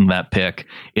about making that pick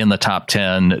in the top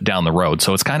 10 down the road?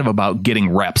 So it's kind of about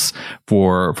getting reps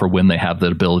for when they have the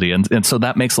ability. And so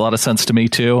that makes a lot of sense to me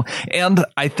too. And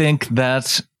I think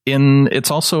that it's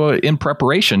also in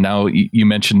preparation. Now, you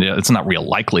mentioned it's not real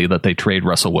likely that they trade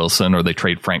Russell Wilson or they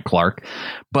trade Frank Clark,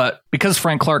 but because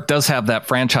Frank Clark does have that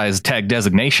franchise tag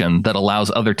designation that allows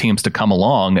other teams to come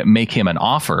along and make him an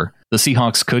offer, the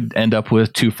Seahawks could end up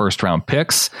with 2 first-round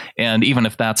picks. And even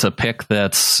if that's a pick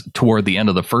that's toward the end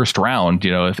of the first round,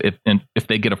 if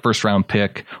they get a first-round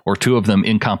pick or 2 of them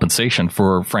in compensation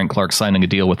for Frank Clark signing a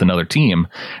deal with another team,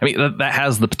 I mean, that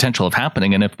has the potential of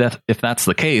happening. And if that's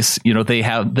the case, they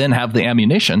have the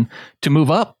ammunition to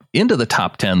move up into the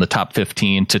top 10, the top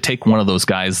 15, to take one of those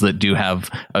guys that do have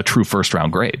a true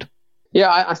first-round grade.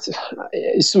 Yeah,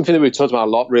 it's something that we've talked about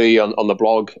a lot, really, on the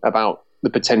blog about the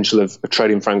potential of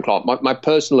trading Frank Clark. My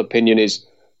personal opinion is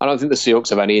I don't think the Seahawks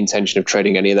have any intention of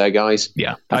trading any of their guys.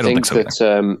 Yeah, I don't think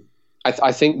so.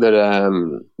 I think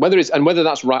that whether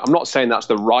that's right, I'm not saying that's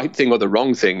the right thing or the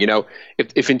wrong thing.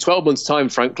 If in 12 months' time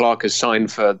Frank Clark has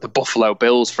signed for the Buffalo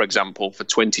Bills, for example, for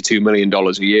 $22 million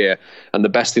a year, and the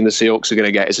best thing the Seahawks are going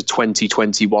to get is a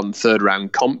 2021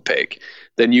 third-round comp pick,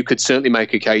 then you could certainly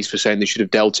make a case for saying they should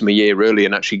have dealt him a year early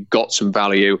and actually got some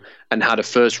value and had a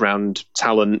first-round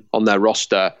talent on their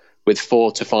roster with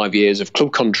 4 to 5 years of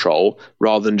club control,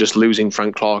 rather than just losing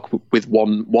Frank Clark with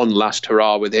one last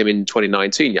hurrah with him in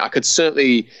 2019. I could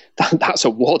certainly, that's a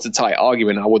watertight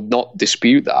argument. I would not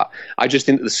dispute that. I just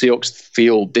think that the Seahawks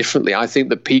feel differently. I think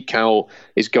that Pete Carroll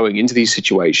is going into these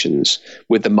situations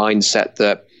with the mindset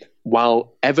that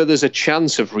while ever there's a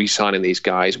chance of re-signing these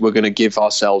guys, we're going to give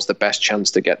ourselves the best chance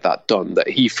to get that done, that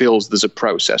he feels there's a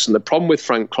process. And the problem with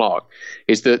Frank Clark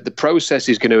is that the process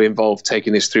is going to involve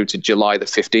taking this through to July the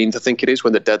 15th, I think it is,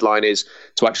 when the deadline is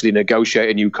to actually negotiate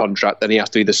a new contract. Then he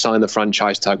has to either sign the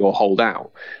franchise tag or hold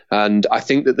out. And I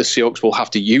think that the Seahawks will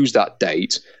have to use that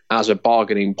date as a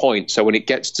bargaining point. So when it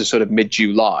gets to sort of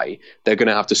mid-July, they're going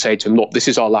to have to say to him, look, this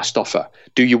is our last offer.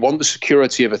 Do you want the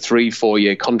security of a 3-4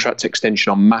 year contract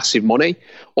extension on massive money?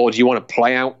 Or do you want to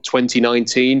play out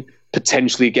 2019,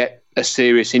 potentially get a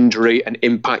serious injury and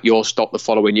impact your stock the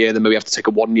following year? Then maybe have to take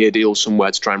a 1-year deal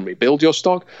somewhere to try and rebuild your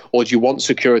stock? Or do you want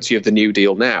security of the new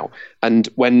deal now? And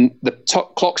when the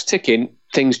clock's ticking,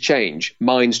 things change,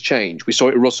 minds change. We saw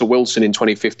it with Russell Wilson in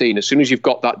 2015. As soon as you've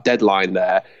got that deadline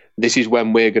there, this is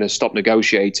when we're going to stop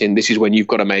negotiating. This is when you've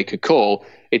got to make a call.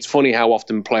 It's funny how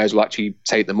often players will actually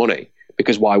take the money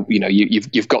because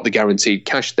you've got the guaranteed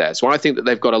cash there. So I think that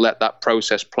they've got to let that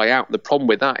process play out. The problem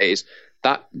with that is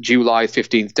that July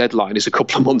 15th deadline is a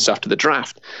couple of months after the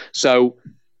draft. So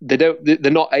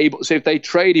they're not able. So if they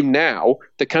trade him now,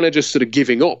 they're kind of just sort of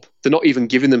giving up. They're not even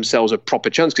giving themselves a proper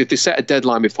chance. Because if they set a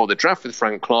deadline before the draft with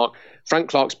Frank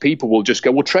Clark's people will just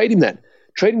go, well, trade him then.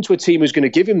 Trade him to a team who's going to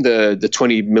give him the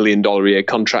 $20 million a year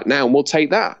contract now, and we'll take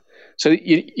that. So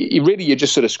you're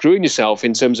just sort of screwing yourself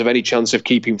in terms of any chance of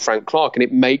keeping Frank Clark, and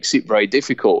it makes it very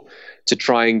difficult to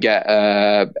try and get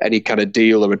any kind of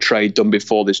deal or a trade done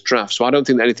before this draft. So I don't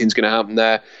think that anything's going to happen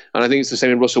there. And I think it's the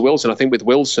same with Russell Wilson. I think with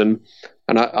Wilson,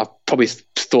 and I've probably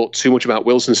thought too much about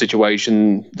Wilson's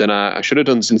situation than I should have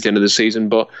done since the end of the season,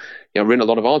 but I've written a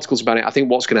lot of articles about it. I think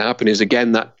what's going to happen is,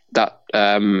 again,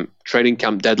 that training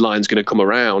camp deadline is going to come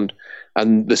around,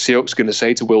 and the Seahawks are going to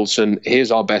say to Wilson,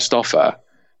 here's our best offer.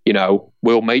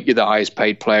 We'll make you the highest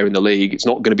paid player in the league. It's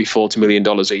not going to be $40 million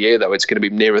a year, though. It's going to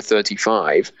be nearer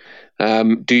 35.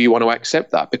 Do you want to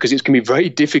accept that? Because it's going to be very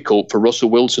difficult for Russell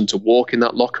Wilson to walk in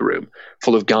that locker room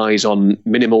full of guys on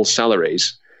minimal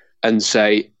salaries and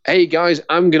say, hey, guys,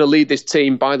 I'm going to lead this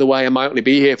team. By the way, I might only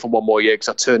be here for 1 more year because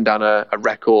I turned down a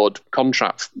record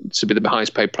contract to be the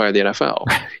highest paid player in the NFL.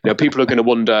 People are going to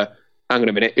wonder, hang on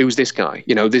a minute, who's this guy?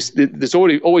 There's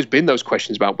always been those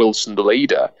questions about Wilson, the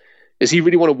leader. Does he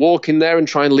really want to walk in there and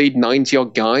try and lead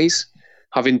 90-odd guys,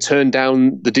 having turned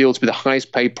down the deal to be the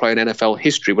highest paid player in NFL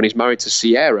history when he's married to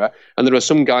Sierra, and there are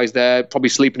some guys there probably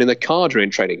sleeping in their car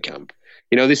during training camp?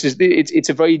 It's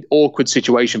a very awkward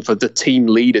situation for the team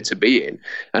leader to be in.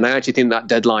 And I actually think that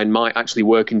deadline might actually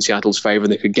work in Seattle's favor,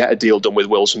 and they could get a deal done with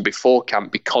Wilson before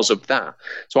camp because of that.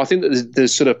 So I think that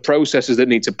there's sort of processes that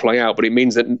need to play out, but it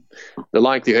means that the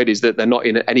likelihood is that they're not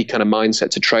in any kind of mindset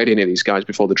to trade any of these guys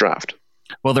before the draft.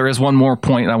 Well, there is one more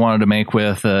point I wanted to make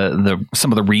with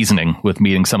some of the reasoning with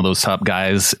meeting some of those top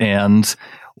guys. And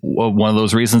one of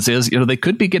those reasons is, they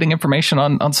could be getting information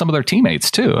on some of their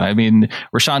teammates too. I mean,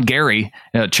 Rashawn Gary,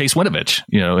 Chase Winovich,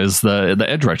 is the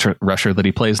edge rusher that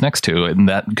he plays next to, and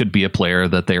that could be a player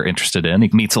that they're interested in. He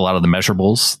meets a lot of the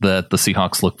measurables that the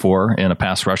Seahawks look for in a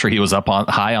pass rusher. He was up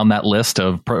high on that list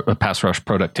of pass rush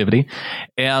productivity,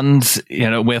 and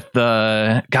with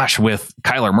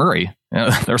Kyler Murray.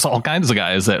 There's all kinds of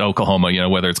guys at Oklahoma,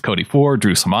 whether it's Cody Ford,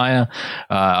 Drew Samaya,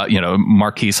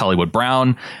 Marquise Hollywood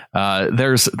Brown.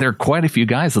 There are quite a few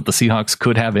guys that the Seahawks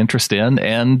could have interest in.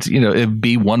 And, it'd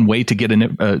be one way to get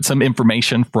some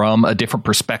information from a different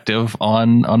perspective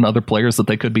on other players that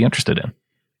they could be interested in.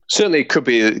 Certainly, it could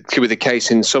be the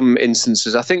case in some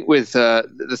instances. I think with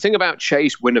the thing about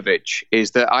Chase Winovich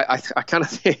is that I kind of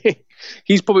think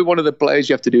he's probably one of the players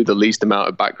you have to do the least amount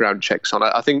of background checks on.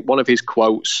 I think one of his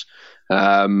quotes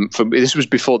this was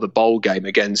before the bowl game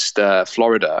against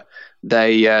Florida.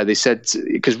 They said,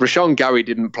 because Rashawn Gary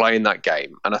didn't play in that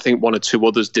game, and I think one or two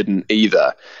others didn't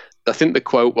either. I think the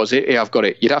quote was, "Yeah, I've got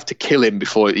it. You'd have to kill him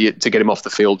to get him off the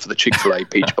field for the Chick-fil-A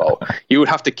Peach Bowl. You would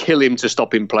have to kill him to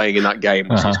stop him playing in that game."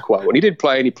 Was his quote, and he did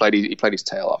play, and he played his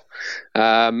tail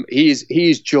off. He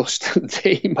is just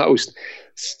the most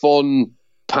fun,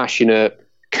 passionate,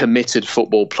 committed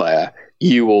football player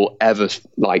you will ever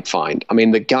find. I mean,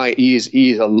 the guy, he is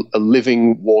a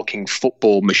living, walking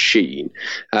football machine.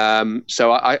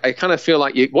 So I kind of feel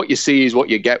like what you see is what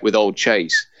you get with old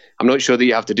Chase. I'm not sure that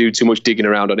you have to do too much digging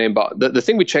around on him, but the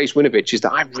thing with Chase Winovich is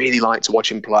that I really like to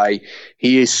watch him play.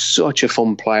 He is such a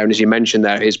fun player, and as you mentioned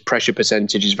there, his pressure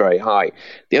percentage is very high.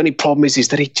 The only problem is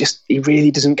that he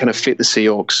really doesn't kind of fit the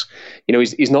Seahawks.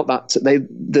 He's not that.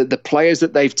 The players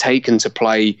that they've taken to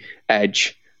play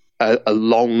edge are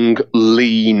long,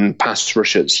 lean pass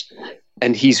rushers,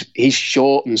 and he's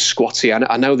short and squatty.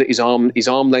 I know that his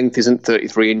arm length isn't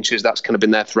 33 inches. That's kind of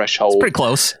been their threshold. It's pretty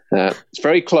close. It's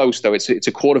very close though. It's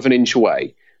a quarter of an inch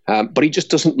away. But he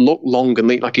just doesn't look long and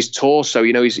lean. Like his torso,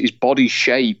 his body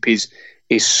shape is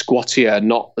squattier.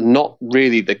 Not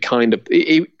really the kind of.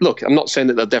 Look, I'm not saying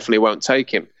that they definitely won't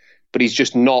take him, but he's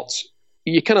just not.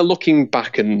 You're kind of looking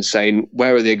back and saying,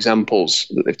 where are the examples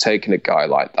that they've taken a guy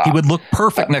like that? He would look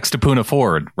perfect next to Poona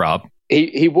Ford, Rob.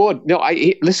 He would. No,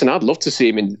 listen, I'd love to see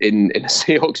him in a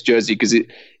Seahawks jersey, because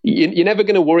you're never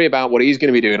going to worry about what he's going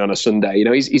to be doing on a Sunday.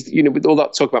 He's with all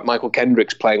that talk about Michael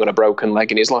Kendricks playing on a broken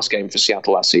leg in his last game for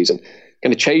Seattle last season.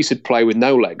 Kind of Chase would play with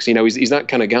no legs. He's that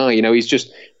kind of guy. He's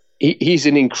just. He's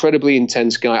an incredibly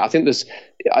intense guy. I think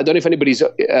I don't know if anybody's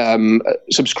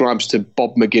subscribes to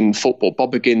Bob McGinn Football.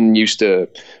 Bob McGinn used to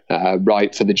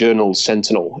write for the Journal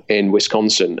Sentinel in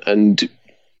Wisconsin, and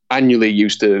annually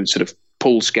used to sort of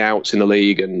pull scouts in the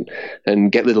league and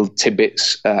get little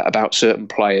tidbits about certain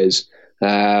players,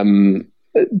 and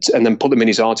then put them in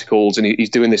his articles. And he's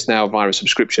doing this now via a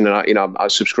subscription, and I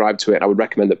subscribe to it. I would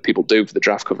recommend that people do for the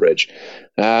draft coverage.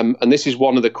 And this is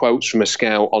one of the quotes from a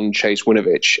scout on Chase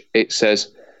Winovich. It says,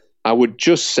 "I would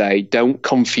just say, don't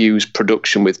confuse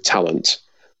production with talent,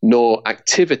 nor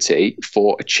activity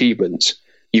for achievement.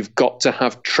 You've got to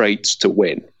have traits to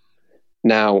win."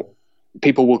 Now,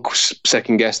 people will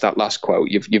second guess that last quote.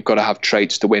 You've got to have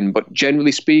traits to win, but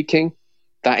generally speaking,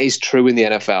 that is true in the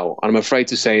NFL. And I'm afraid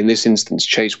to say in this instance,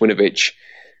 Chase Winovich,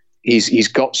 he's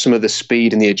got some of the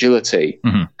speed and the agility.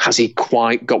 Mm-hmm. Has he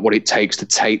quite got what it takes to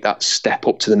take that step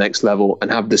up to the next level and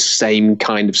have the same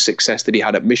kind of success that he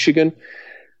had at Michigan?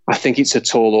 I think it's a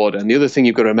tall order. And the other thing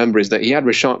you've got to remember is that he had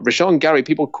Rashawn Gary.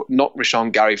 People knock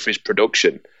Rashawn Gary for his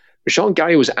production. Rashawn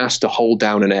Gary was asked to hold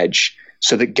down an edge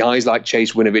so that guys like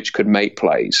Chase Winovich could make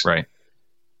plays. Right.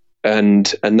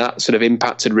 And that sort of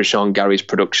impacted Rashawn Gary's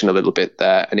production a little bit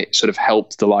there, and it sort of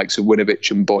helped the likes of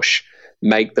Winovich and Bush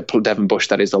make Devin Bush,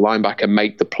 that is the linebacker,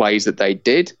 make the plays that they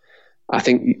did. I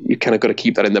think you kind of got to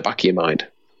keep that in the back of your mind.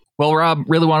 Well, Rob,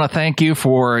 really want to thank you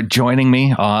for joining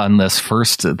me on this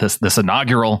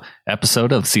inaugural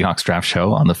episode of the Seahawks Draft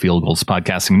Show on the Field Gulls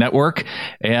Podcasting Network.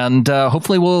 And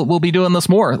hopefully we'll be doing this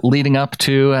more leading up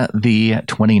to the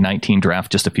 2019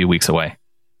 draft just a few weeks away.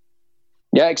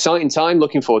 Yeah, exciting time.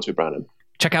 Looking forward to it, Brandon.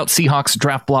 Check out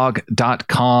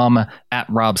SeahawksDraftBlog.com, at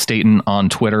Rob Staten on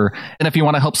Twitter. And if you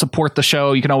want to help support the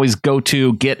show, you can always go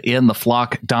to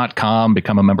GetInTheFlock.com,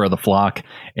 become a member of the flock.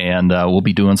 And we'll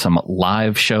be doing some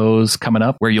live shows coming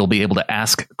up where you'll be able to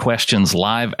ask questions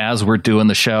live as we're doing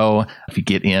the show. If you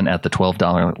get in at the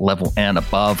 $12 level and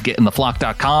above,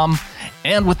 GetInTheFlock.com.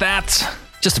 And with that,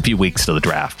 just a few weeks to the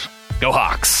draft. Go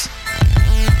Hawks!